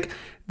what these, like,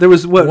 there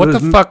was What the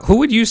fuck? Who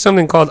would use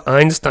something called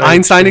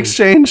Einstein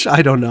Exchange?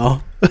 I don't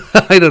know.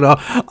 I don't know.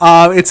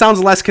 It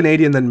sounds less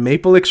Canadian than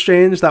Maple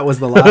Exchange. That was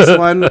the last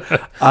one.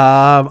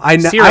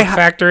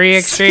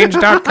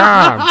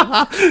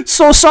 SyrupFactoryExchange.com.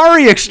 So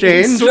sorry,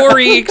 Exchange.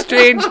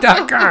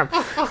 SorryExchange.com.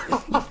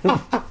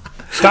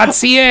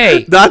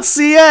 .ca.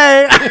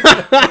 .ca.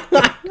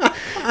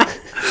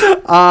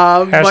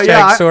 Hashtag but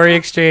yeah,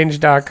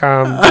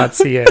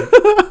 SorryExchange.com.ca.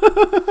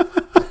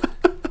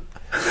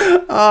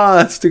 oh,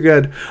 that's too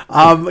good.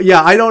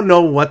 Yeah, I don't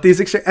know what these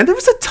exchange, and there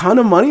was a ton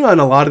of money on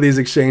a lot of these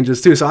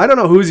exchanges too. So I don't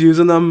know who's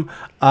using them.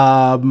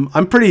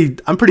 I'm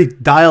pretty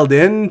dialed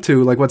in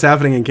to like what's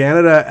happening in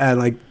Canada, and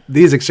like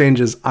these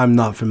exchanges I'm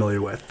not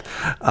familiar with.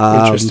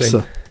 Interesting.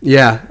 So,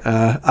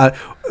 yeah,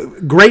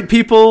 great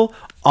people,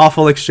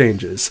 awful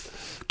exchanges.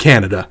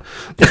 Canada.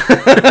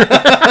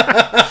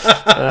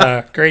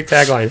 Great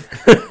tagline.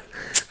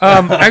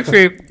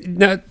 Actually,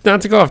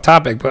 not to go off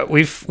topic, but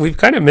we've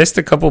kind of missed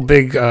a couple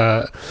big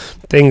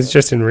things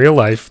just in real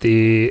life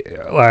the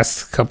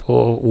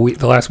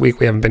last week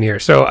we haven't been here.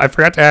 So I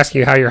forgot to ask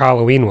you how your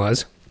Halloween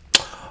was.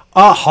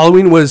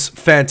 Halloween was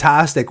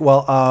fantastic.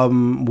 Well,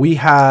 we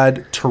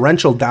had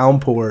torrential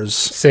downpours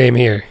Same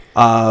here.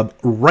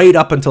 right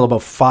up until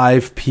about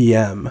 5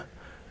 p.m.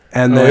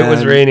 And Oh, then it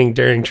was raining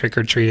during trick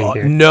or treating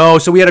here. No,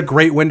 so we had a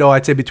great window,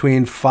 I'd say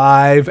between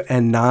 5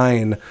 and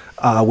 9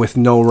 with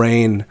no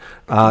rain.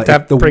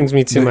 That brings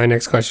me to my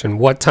next question.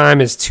 What time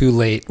is too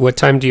late? What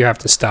time do you have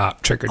to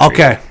stop trick or treating?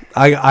 Okay,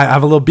 I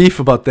have a little beef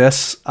about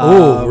this.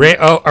 Are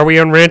we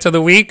on rant of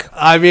the week?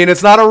 I mean,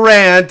 it's not a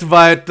rant,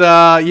 but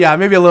yeah,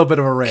 maybe a little bit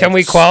of a rant. Can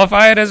we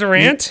qualify it as a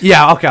rant?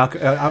 Yeah, okay.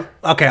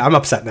 I'm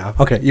upset now.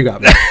 Okay, you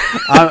got me.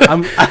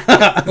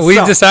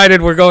 We've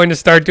decided we're going to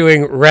start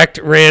doing wrecked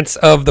rants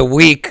of the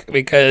week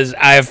because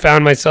I have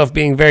found myself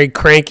being very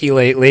cranky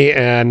lately,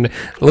 and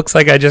looks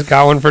like I just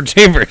got one for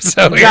Chambers.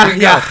 So here we go.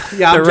 Yeah,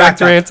 The I'm wrecked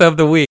jacked up. rants of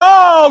the week.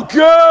 Oh,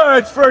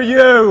 good for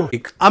you.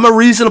 I'm a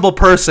reasonable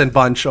person,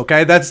 Bunch.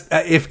 Okay, that's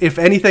if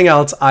anything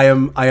else, I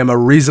am a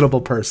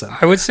reasonable person.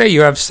 I would say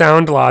you have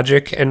sound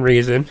logic and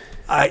reason.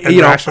 and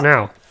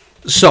rationale.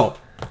 So,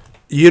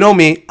 you know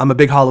me, I'm a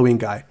big Halloween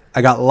guy.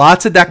 I got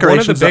lots of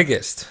decorations. One of the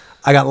biggest.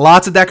 I got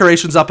lots of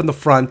decorations up in the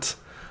front,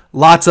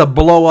 lots of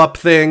blow up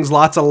things,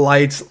 lots of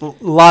lights, a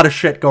lot of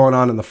shit going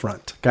on in the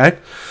front. Okay.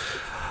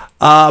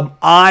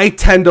 I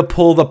tend to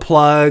pull the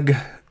plug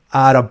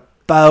at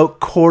about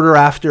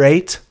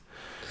 8:15.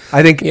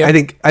 I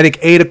think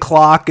 8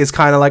 o'clock is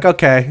kind of like,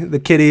 okay, the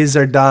kiddies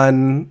are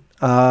done.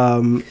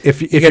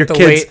 If You your get the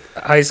kids, late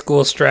high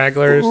school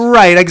stragglers.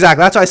 right,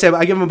 exactly. That's why I say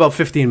I give them about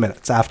 15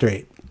 minutes after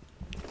 8.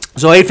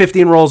 So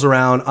 8:15 rolls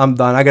around, I'm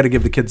done. I got to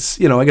give the kids,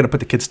 I got to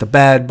put the kids to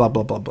bed, blah,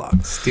 blah, blah, blah.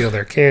 Steal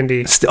their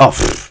candy.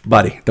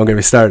 Buddy, don't get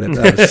me started.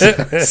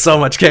 So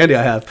much candy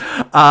I have.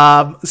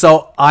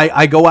 So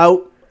I go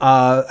out.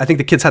 I think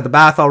the kids had the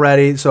bath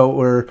already, so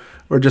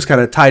we're just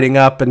kind of tidying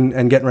up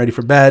and getting ready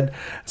for bed.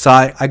 So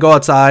I go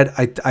outside.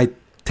 I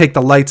take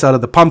the lights out of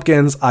the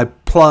pumpkins. I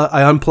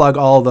unplug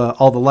all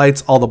the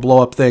lights, all the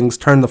blow up things.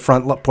 Turn the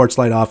front porch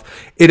light off.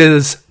 It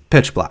is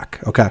pitch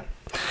black. Okay.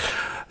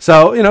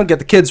 So, get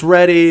the kids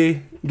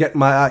ready, get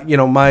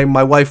my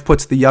wife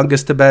puts the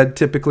youngest to bed.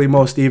 Typically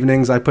most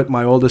evenings I put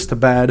my oldest to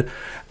bed,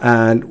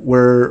 and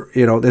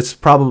it's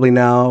probably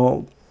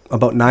now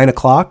about 9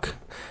 o'clock,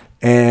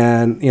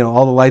 and,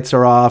 all the lights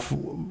are off.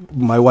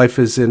 My wife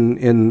is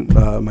in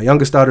my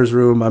youngest daughter's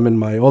room. I'm in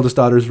my oldest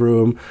daughter's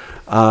room.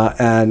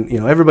 And,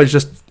 everybody's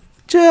just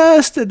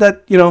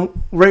that,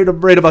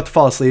 right about to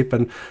fall asleep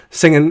and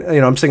singing,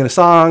 I'm singing a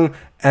song,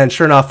 and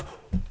sure enough,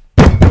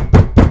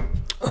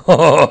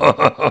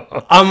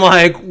 I'm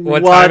like,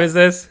 what time is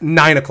this?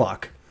 9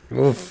 o'clock.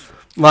 Oof.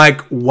 Like,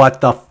 what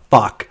the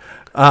fuck?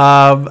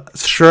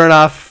 Sure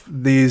enough,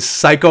 these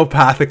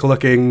psychopathic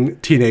looking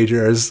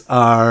teenagers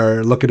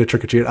are looking to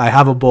trick or treat. I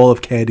have a bowl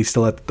of candy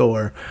still at the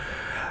door.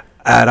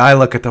 And I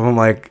look at them, I'm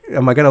like,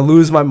 am I going to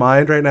lose my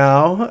mind right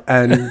now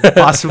and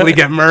possibly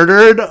get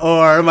murdered?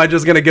 Or am I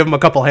just going to give them a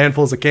couple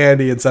handfuls of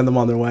candy and send them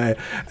on their way?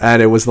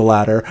 And it was the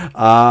latter.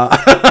 I'm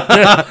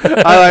like,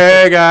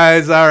 hey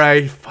guys, all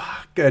right, fuck.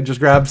 And just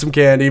grab some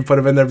candy, put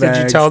them in their bags.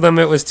 Did you tell them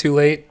it was too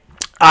late?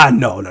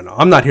 No.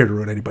 I'm not here to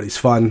ruin anybody's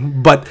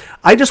fun. But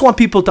I just want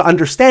people to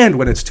understand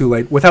when it's too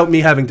late without me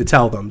having to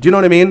tell them. Do you know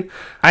what I mean?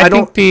 I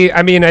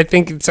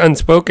think it's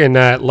unspoken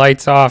that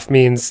lights off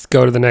means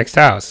go to the next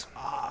house.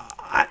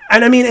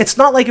 And I mean, it's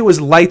not like it was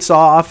lights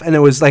off and it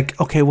was like,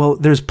 okay, well,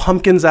 there's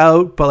pumpkins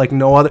out, but like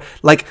no other.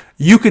 Like,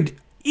 you could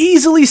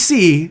easily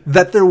see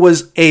that there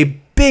was a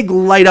big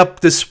light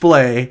up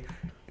display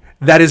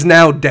that is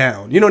now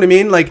down. You know what I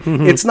mean? Like,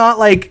 It's not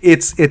like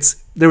it's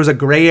there was a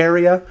gray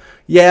area.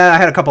 Yeah, I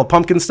had a couple of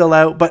pumpkins still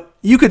out, but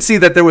you could see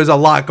that there was a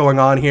lot going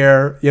on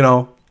here,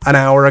 an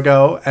hour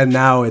ago, and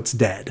now it's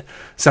dead.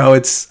 So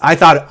I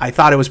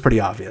thought it was pretty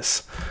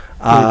obvious.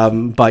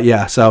 But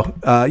yeah, so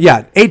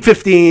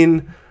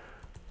 8:15,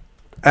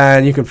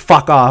 and you can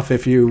fuck off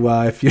if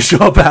you show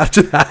up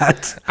after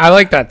that. I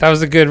like that. That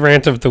was a good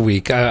rant of the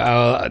week.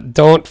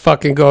 Don't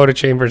fucking go to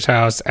Chambers'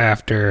 house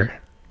after.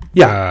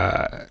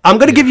 Yeah, I'm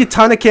gonna give you a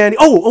ton of candy.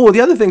 Oh,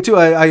 the other thing too,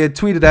 I had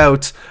tweeted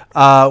out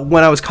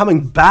when I was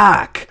coming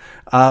back.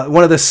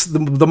 One of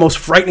the most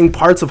frightening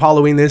parts of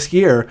Halloween this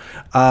year,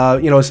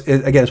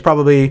 it's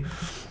probably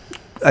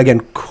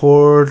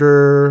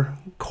quarter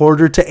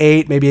to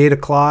 8, maybe 8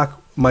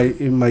 o'clock.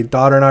 My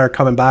daughter and I are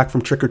coming back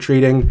from trick or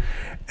treating,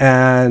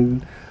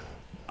 and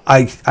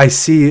I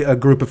see a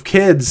group of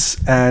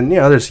kids, and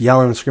there's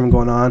yelling and screaming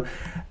going on.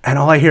 And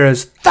all I hear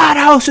is, that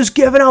house is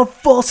giving out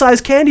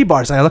full-size candy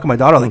bars. And I look at my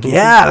daughter like,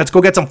 yeah, let's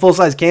go get some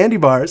full-size candy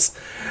bars.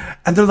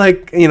 And they're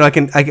like, I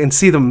can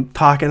see them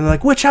talking. And they're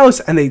like, which house?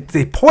 And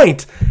they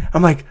point.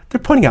 I'm like, they're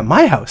pointing at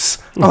my house.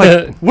 I'm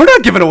like, we're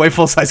not giving away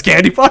full-size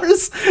candy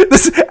bars.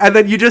 And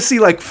then you just see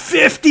like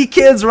 50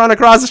 kids run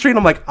across the street. And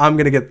I'm like, I'm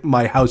going to get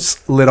my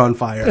house lit on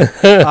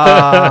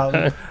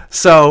fire.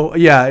 So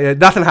yeah,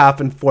 nothing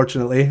happened,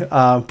 fortunately.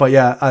 But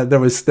yeah, there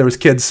was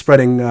kids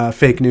spreading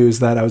fake news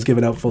that I was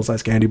giving out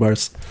full-size candy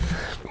bars.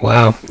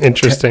 Wow,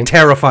 interesting.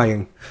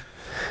 Terrifying.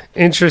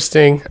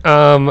 Interesting.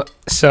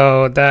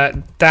 So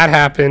that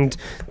happened.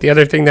 The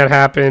other thing that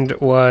happened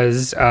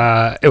was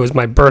it was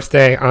my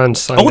birthday on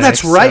Sunday. Oh,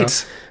 that's right.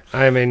 So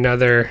I'm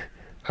another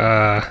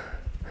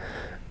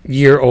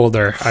year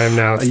older. I am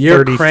now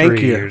 33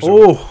 crankier. years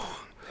old.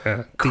 Oh,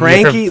 yeah,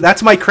 cranky.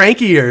 That's my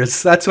cranky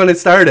years. That's when it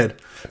started.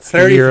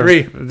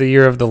 33. The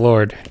year of the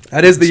Lord.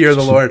 That is the year of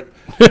the Lord.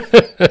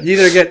 You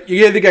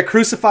either get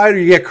crucified or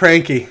you get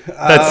cranky.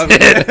 That's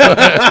it.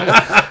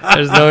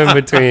 There's no in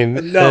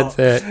between. No. That's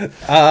it.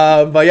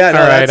 But yeah.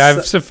 No, all right,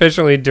 I've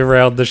sufficiently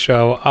derailed the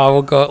show.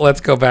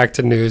 Let's go back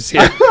to news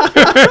here.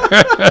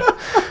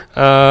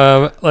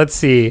 Let's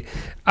see.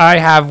 I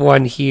have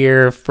one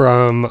here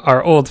from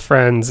our old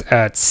friends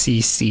at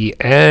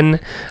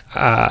CCN.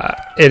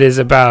 It is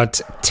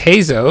about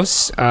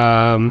Tezos.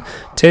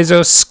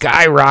 Tezos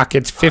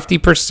skyrockets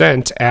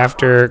 50%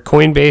 after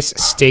Coinbase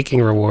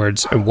staking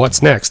rewards. And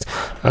what's next?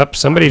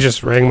 Somebody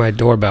just rang my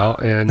doorbell,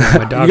 and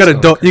my dog.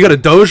 You got a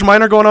Doge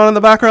miner going on in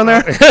the background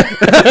there?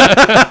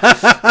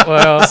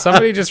 Well,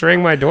 somebody just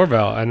rang my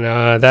doorbell, and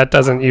that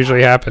doesn't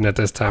usually happen at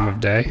this time of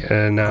day.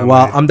 And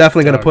well, I'm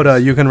definitely going to put a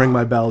 "You Can Ring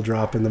My Bell"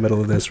 drop in the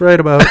middle of this right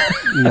about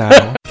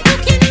now.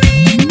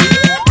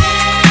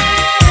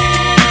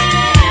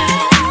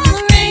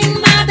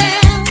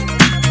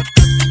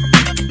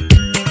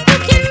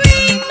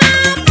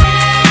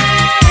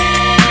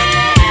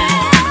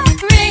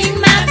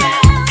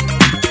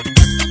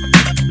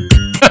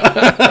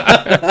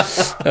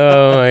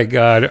 Oh my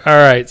God. All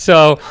right.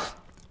 So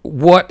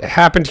what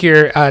happened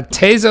here?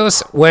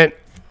 Tezos went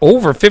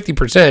over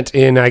 50%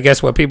 in, I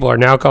guess, what people are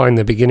now calling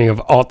the beginning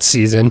of alt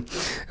season,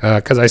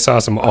 because I saw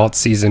some alt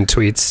season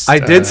tweets. I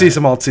did see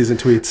some alt season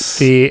tweets.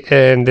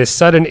 The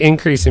sudden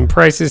increase in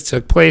prices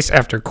took place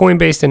after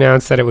Coinbase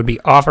announced that it would be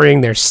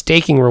offering their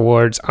staking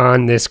rewards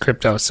on this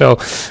crypto. So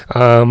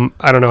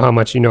I don't know how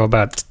much you know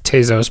about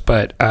Tezos,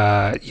 but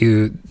I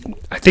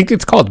think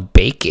it's called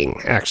baking,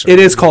 actually. It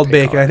is called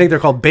baking. I think they're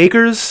called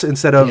bakers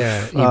instead of...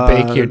 Yeah, you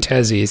bake your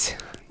Tezies.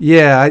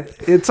 Yeah,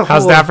 it's a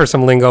How's that for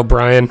some lingo,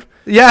 Brian?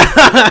 Yeah.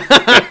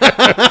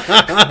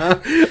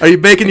 Are you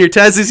baking your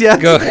Tezies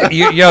yet?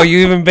 You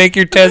even bake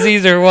your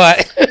Tezies or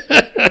what?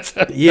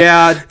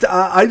 Yeah.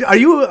 Are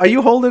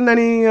you holding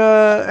any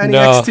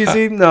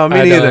XTZ? No, me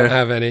neither. I don't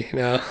have any.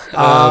 No.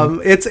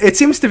 It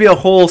seems to be a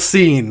whole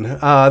scene.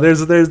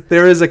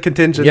 There is a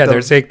contingent. Yeah,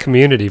 there's a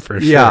community for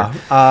sure. Yeah.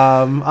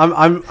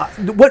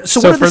 What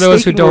for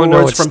those who don't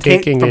know what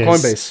staking is,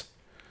 Coinbase?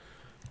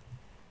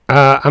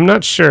 I'm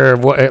not sure.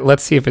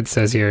 Let's see if it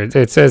says here.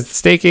 It says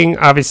staking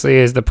obviously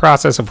is the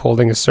process of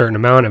holding a certain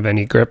amount of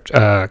any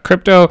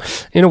crypto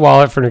in a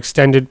wallet for an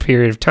extended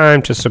period of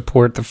time to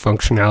support the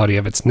functionality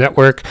of its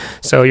network.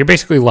 So you're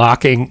basically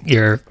locking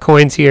your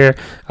coins here,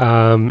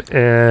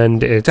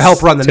 and it's to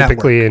help run the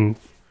network.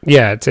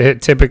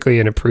 Typically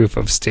in a proof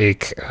of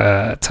stake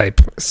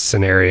type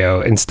scenario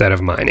instead of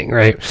mining,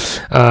 right?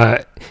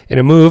 In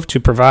a move to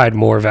provide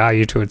more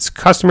value to its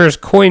customers,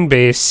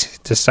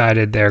 Coinbase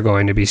decided they're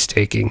going to be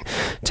staking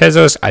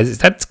Tezos.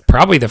 That's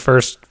probably the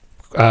first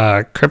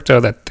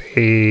crypto that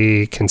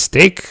they can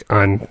stake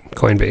on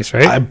Coinbase,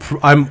 right?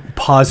 I'm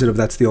positive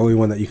that's the only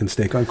one that you can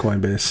stake on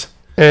Coinbase.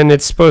 And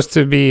it's supposed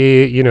to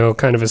be,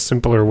 kind of a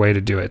simpler way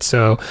to do it.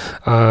 So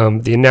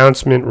the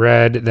announcement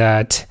read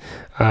that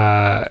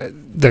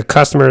the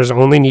customers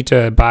only need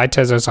to buy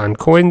Tezos on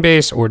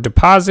Coinbase or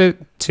deposit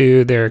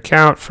to their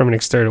account from an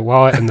external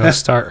wallet, and they'll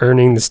start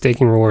earning the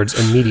staking rewards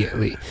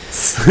immediately.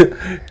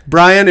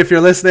 Brian, if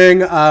you're listening,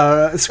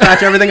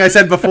 scratch everything I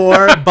said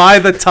before, buy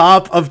the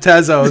top of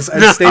Tezos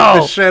and stake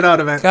the shit out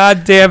of it.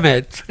 God damn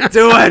it.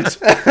 Do it.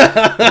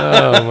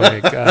 Oh my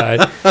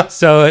God.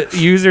 So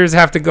users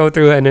have to go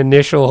through an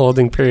initial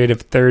holding period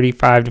of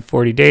 35 to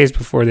 40 days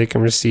before they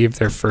can receive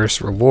their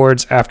first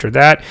rewards. After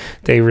that,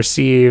 they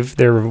receive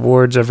their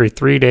rewards every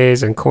 3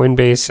 days, and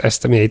Coinbase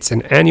estimates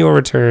an annual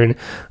return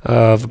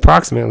of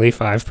approximately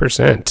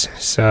 5%.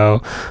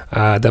 So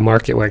the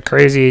market went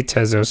crazy.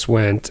 Tezos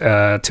went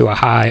to a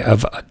high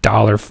of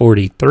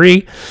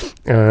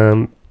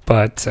 $1.43.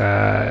 But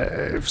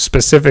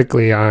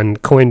specifically on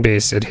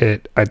Coinbase, it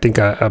hit, I think,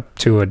 up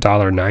to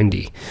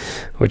 $1.90,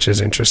 which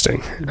is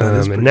interesting.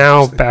 And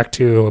now back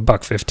to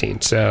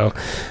 $1.15. So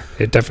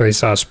it definitely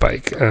saw a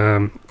spike.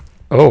 And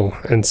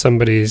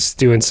somebody's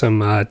doing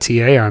some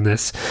TA on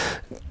this.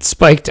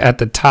 Spiked at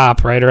the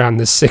top, right around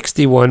the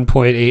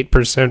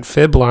 61.8%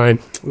 fib line.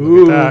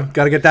 Ooh,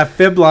 gotta get that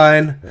fib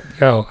line.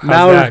 Yo,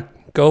 how's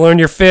that? Go learn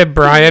your fib,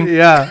 Brian.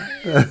 Yeah.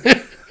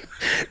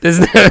 This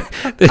is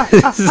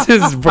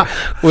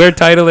we're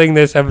titling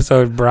this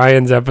episode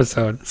Brian's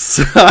episode.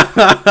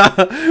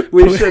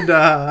 We should,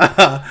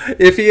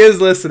 if he is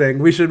listening,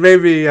 we should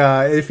maybe,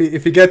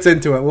 if he gets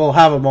into it, we'll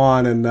have him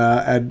on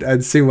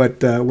and see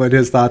what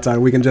his thoughts are.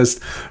 We can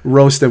just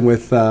roast him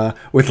with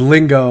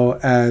lingo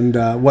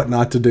and what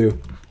not to do.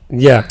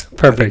 Yeah,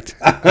 perfect.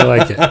 I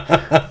like it.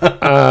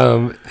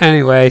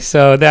 Anyway,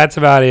 so that's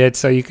about it.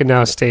 So you can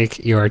now bake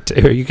your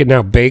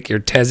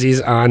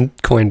Tezies on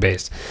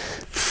Coinbase.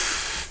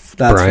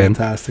 That's Brian.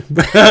 Fantastic.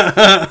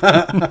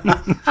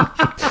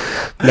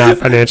 Not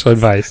financial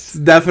advice.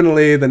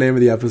 Definitely the name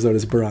of the episode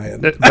is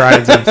Brian.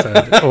 Brian's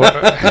episode.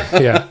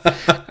 Yeah.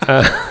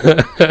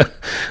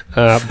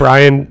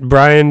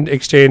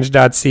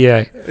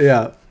 BrianExchange.ca.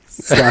 Yeah.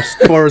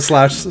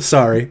 //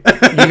 sorry.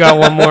 You got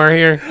one more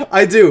here?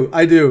 I do.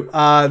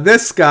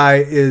 This guy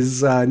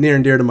is near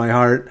and dear to my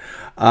heart.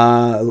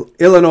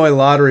 Illinois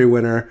lottery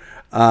winner.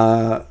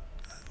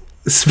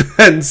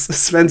 Spends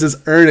his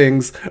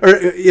earnings, or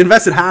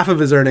invested half of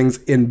his earnings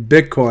in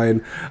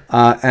Bitcoin,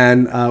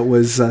 and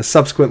was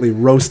subsequently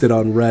roasted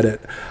on Reddit.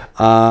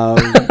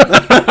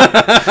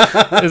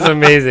 This is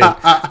amazing.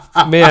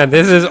 Man,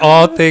 this is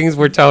all things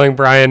we're telling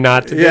Brian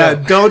not to do. Yeah,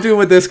 don't do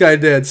what this guy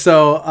did.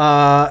 So,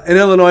 an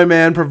Illinois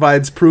man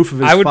provides proof of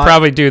his... I would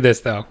probably do this,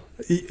 though.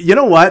 You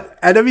know what?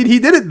 And I mean, he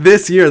did it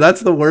this year.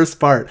 That's the worst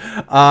part.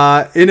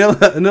 An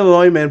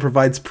Illinois man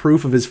provides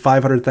proof of his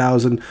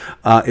 500,000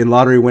 in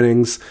lottery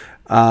winnings,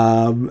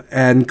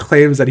 and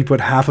claims that he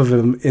put half of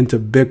them into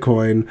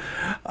Bitcoin.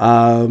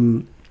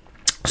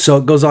 So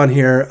it goes on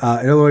here.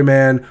 An Illinois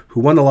man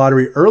who won the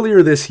lottery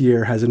earlier this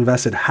year has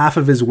invested half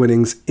of his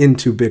winnings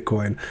into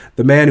Bitcoin.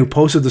 The man who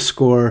posted the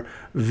score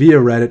via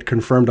Reddit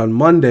confirmed on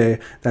Monday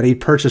that he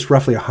purchased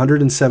roughly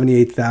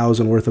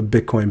 178,000 worth of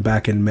Bitcoin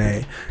back in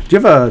May. Do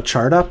you have a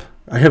chart up?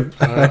 I don't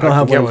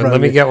have one. Let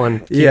me get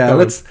one. Keep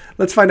going.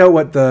 Let's find out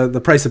what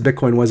the price of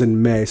Bitcoin was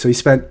in May. So he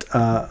spent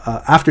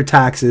after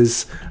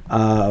taxes,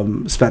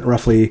 spent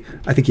roughly,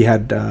 I think he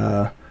had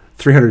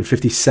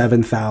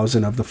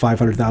 357,000 of the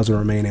 500,000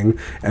 remaining,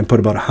 and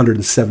put about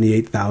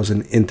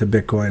 178,000 into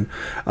Bitcoin.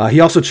 He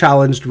also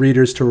challenged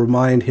readers to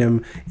remind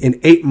him in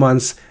 8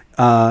 months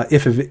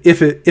if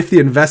the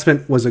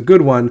investment was a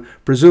good one,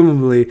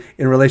 presumably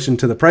in relation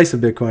to the price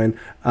of Bitcoin.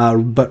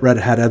 But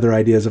Reddit had other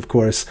ideas, of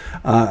course.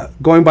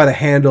 Going by the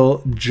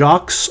handle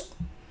Jockson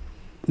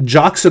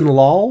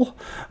Lol,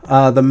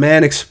 the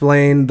man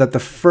explained that the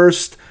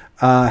first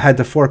had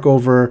to fork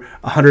over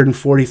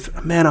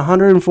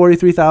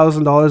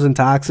 $143,000 in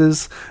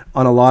taxes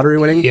on a lottery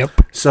winning. Yep.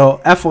 So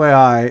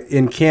FYI,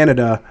 in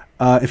Canada,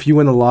 if you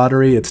win the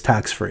lottery, it's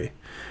tax free.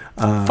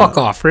 Fuck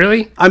off,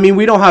 really? I mean,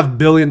 we don't have $1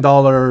 billion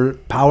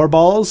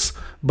Powerballs,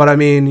 but I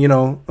mean,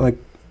 like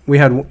we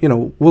had,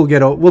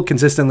 we'll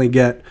consistently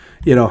get,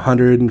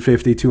 $150,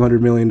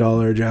 $200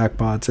 million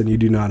jackpots, and you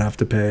do not have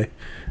to pay.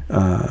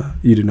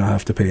 You do not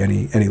have to pay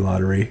any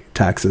lottery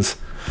taxes.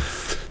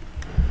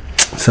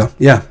 So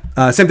yeah,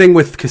 same thing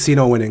with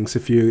casino winnings.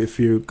 If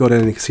you go to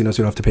any casinos,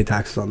 you don't have to pay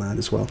taxes on that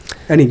as well.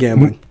 Any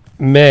gambling.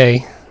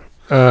 We're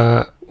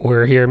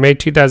here, May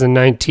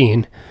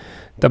 2019.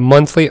 The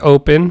monthly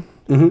open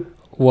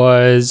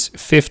was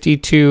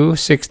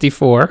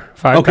 5,264,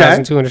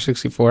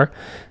 5,264.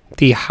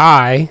 The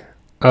high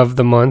of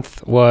the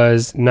month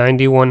was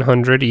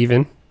 9,100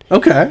 even.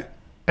 Okay.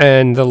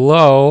 And the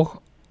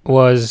low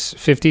was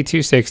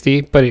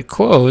 5,260, but it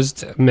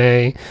closed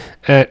May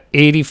at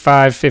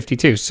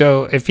 8,552.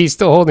 So if he's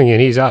still holding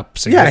it, he's up.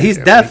 Yeah, he's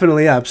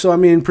definitely up. So I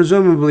mean,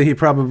 presumably he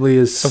probably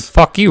is. So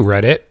fuck you,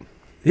 Reddit.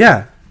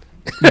 Yeah,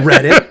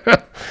 Reddit.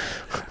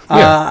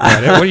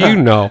 Reddit. What do you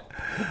know?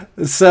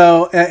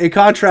 So in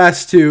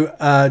contrast to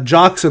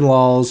Jockson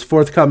Law's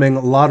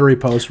forthcoming lottery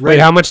post, Wait,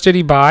 how much did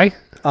he buy?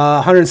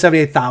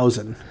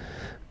 178,000.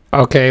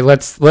 Okay,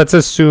 let's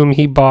assume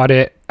he bought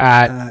it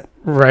at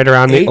right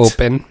around 8? the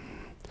open.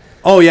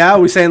 Oh yeah, are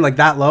we saying like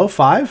that low?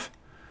 5?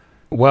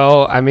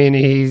 Well, I mean,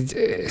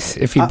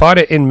 if he bought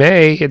it in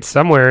May, it's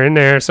somewhere in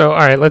there. So all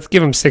right, let's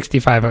give him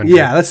 6,500.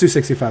 Yeah, let's do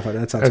 6,500.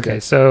 That sounds good. Okay,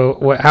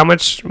 so how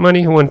much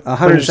money?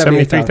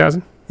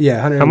 173,000.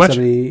 Yeah,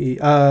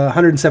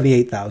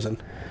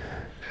 178,000.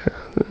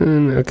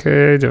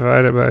 Okay,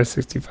 divided by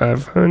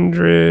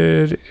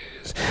 6,500.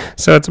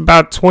 So it's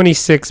about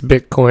 26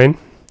 Bitcoin.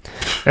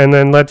 And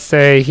then let's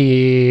say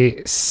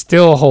he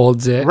still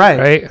holds it.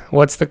 Right?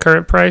 What's the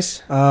current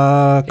price?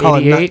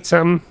 88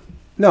 something?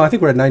 No, I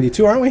think we're at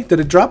 92, aren't we? Did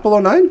it drop below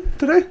 9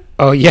 today?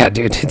 Oh, yeah,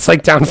 dude. It's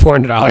like down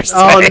 $400.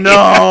 Oh,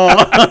 no.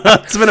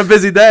 It's been a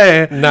busy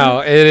day.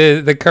 No, it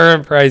is the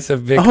current price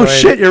of Bitcoin. Oh,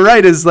 shit. You're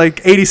right. Is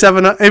like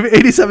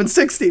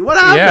 87.60. What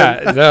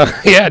happened?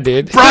 Yeah,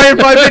 dude. Brian,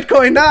 buy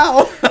Bitcoin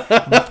now.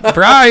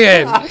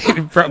 Brian.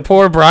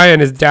 Poor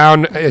Brian is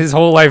down his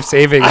whole life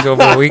savings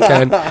over the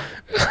weekend.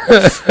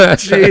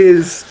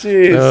 Jeez.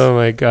 Oh,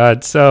 my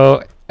God.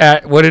 So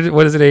at what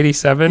is it,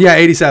 87? Yeah,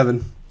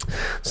 87.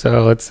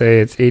 So let's say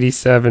it's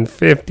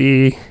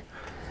 87.50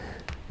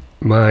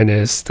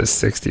 minus the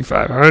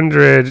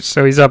 6,500.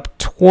 So he's up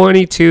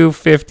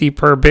 22.50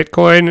 per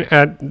Bitcoin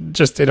at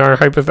just in our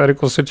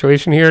hypothetical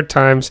situation here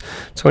times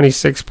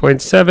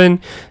 26.7.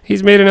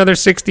 He's made another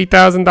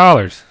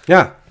 $60,000.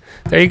 Yeah.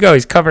 There you go.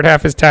 He's covered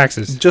half his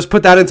taxes. Just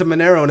put that into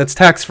Monero and it's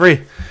tax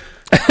free.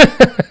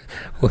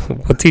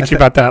 We'll teach you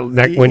about that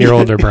when you're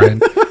older,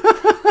 Brian.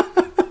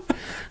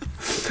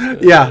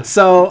 Yeah.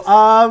 So,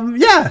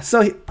 I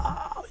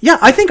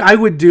think I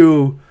would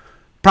do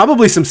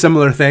probably some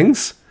similar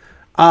things.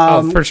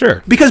 For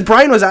sure. Because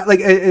Brian was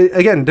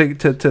again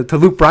to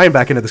loop Brian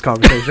back into this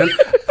conversation.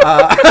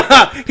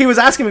 He was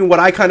asking me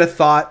what I kind of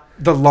thought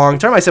the long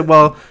term. I said,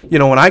 well,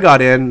 when I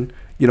got in,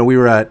 we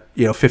were at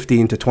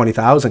 15 to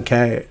 20,000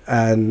 K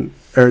and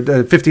or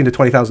 $15,000 to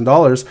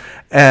 $20,000,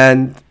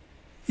 and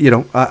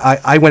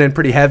I went in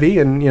pretty heavy,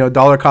 and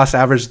dollar cost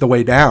averaged the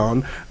way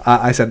down.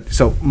 I said,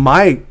 so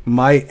my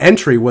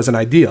entry wasn't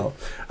ideal.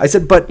 I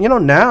said, but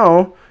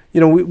now.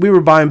 We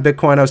were buying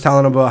Bitcoin. I was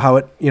telling him about how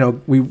it,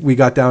 we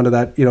got down to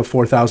that,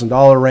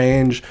 $4,000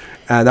 range.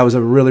 And that was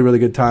a really, really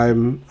good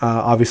time,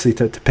 obviously,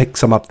 to pick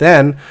some up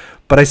then.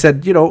 But I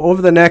said, over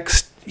the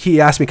next,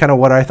 he asked me kind of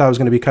what I thought was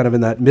going to be kind of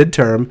in that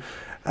midterm.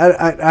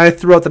 I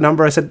threw out the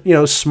number. I said,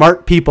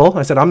 smart people.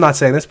 I said, I'm not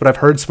saying this, but I've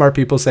heard smart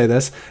people say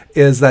this,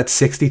 is that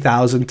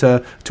 60,000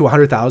 to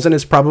 100,000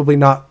 is probably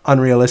not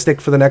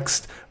unrealistic for the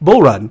next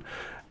bull run.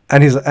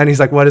 And he's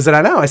like, what is it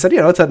at now? I said,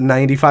 it's at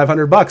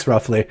 $9,500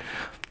 roughly.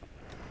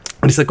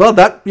 And he's like, well,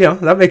 that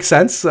makes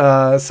sense.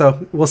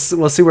 So we'll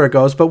see where it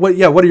goes. But what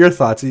are your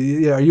thoughts? Are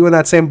you in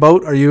that same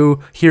boat? Are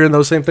you hearing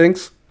those same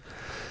things?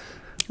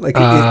 Like,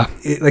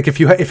 like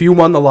if you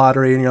won the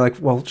lottery and you're like,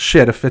 well,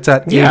 shit, if it's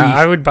at 80,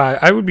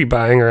 I would be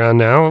buying around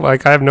now.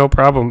 Like, I have no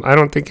problem. I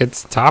don't think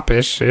it's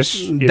top-ish.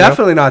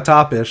 Definitely not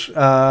top-ish.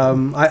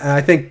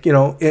 I think,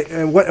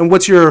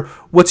 what's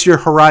your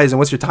horizon?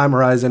 What's your time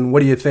horizon? What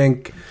do you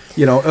think,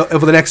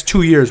 over the next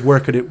 2 years, where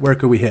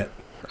could we hit?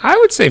 I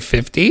would say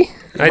 50.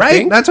 I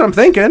think. That's what I'm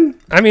thinking.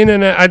 I mean,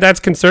 and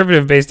that's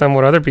conservative based on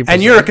what other people And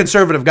say. you're a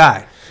conservative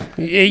guy.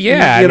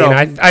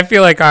 Yeah, I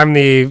feel like I'm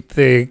the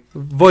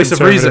voice of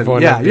reason.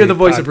 Yeah, you're the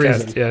voice of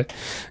reason.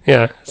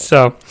 Yeah.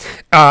 So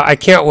I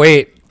can't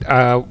wait.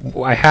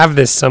 I have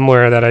this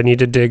somewhere that I need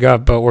to dig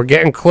up, but we're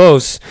getting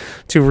close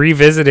to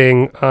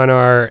revisiting on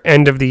our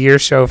end of the year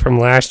show from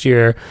last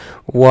year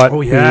what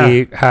we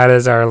had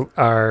as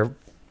our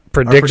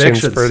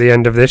predictions for the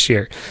end of this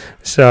year.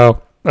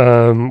 So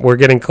we're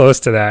getting close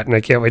to that, and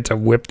I can't wait to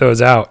whip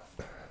those out.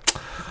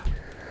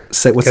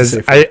 What's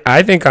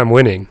I think I'm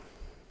winning.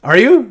 Are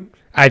you?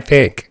 I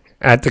think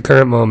at the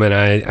current moment,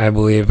 I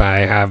believe I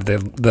have the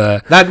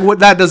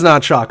that does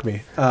not shock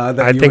me.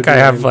 I think I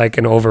have like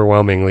an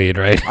overwhelming lead,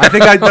 right? I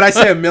think did I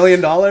say $1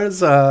 million?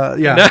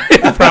 Yeah,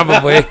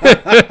 probably.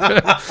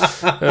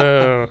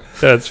 Oh,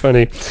 that's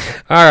funny.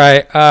 All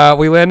right,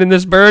 we landing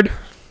this bird.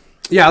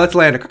 Yeah, let's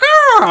land it.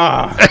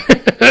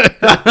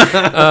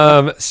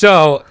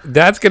 So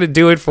that's going to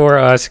do it for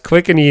us.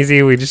 Quick and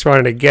easy. We just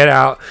wanted to get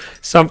out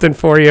something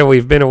for you.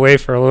 We've been away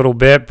for a little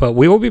bit, but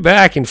we will be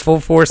back in full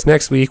force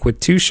next week with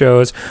 2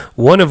 shows,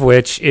 one of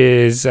which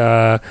is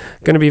going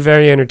to be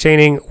very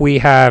entertaining. We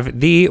have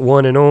the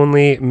one and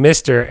only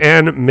Mr.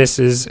 and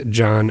Mrs.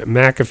 John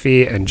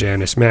McAfee and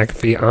Janice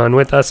McAfee on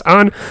with us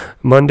on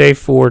Monday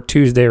for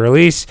Tuesday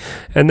release.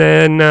 And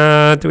then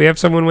do we have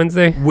someone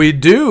Wednesday? We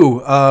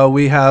do.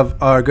 We have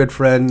our good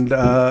friend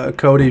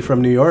Cody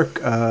from New York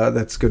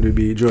that's going to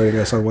be joining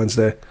us on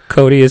Wednesday.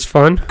 Cody is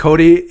fun.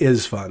 Cody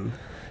is fun.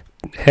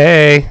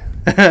 Hey.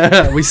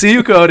 We see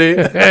you, Cody.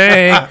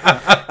 Hey.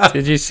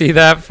 Did you see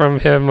that from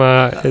him?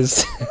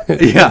 His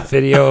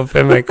video of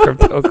him at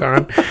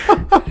CryptoCon.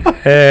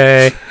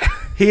 Hey.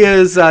 He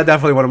is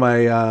definitely one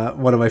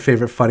of my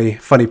favorite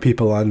funny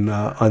people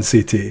on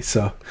CT.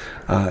 So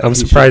I'm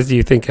surprised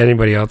you think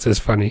anybody else is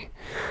funny.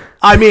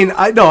 I mean,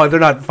 I know they're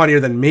not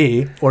funnier than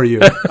me or you.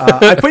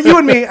 I put you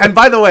and me. And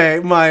by the way,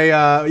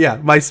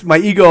 my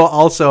ego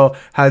also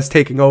has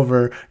taken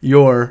over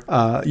your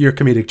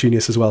comedic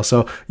genius as well.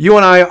 So you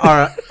and I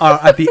are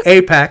at the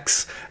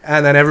apex,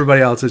 and then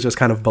everybody else is just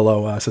kind of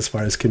below us as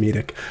far as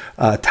comedic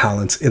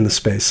talents in the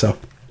space. So.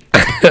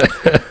 I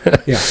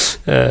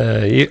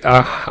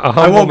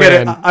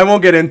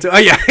won't get into.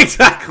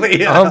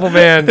 Exactly. A humble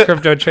man,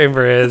 Crypto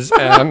Chamber is.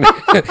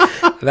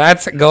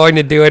 That's going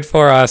to do it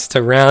for us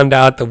to round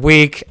out the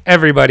week.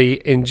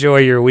 Everybody, enjoy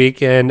your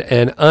weekend,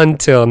 and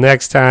until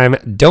next time,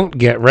 don't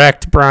get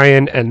wrecked,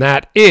 Brian. And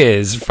that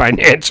is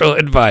financial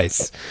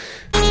advice.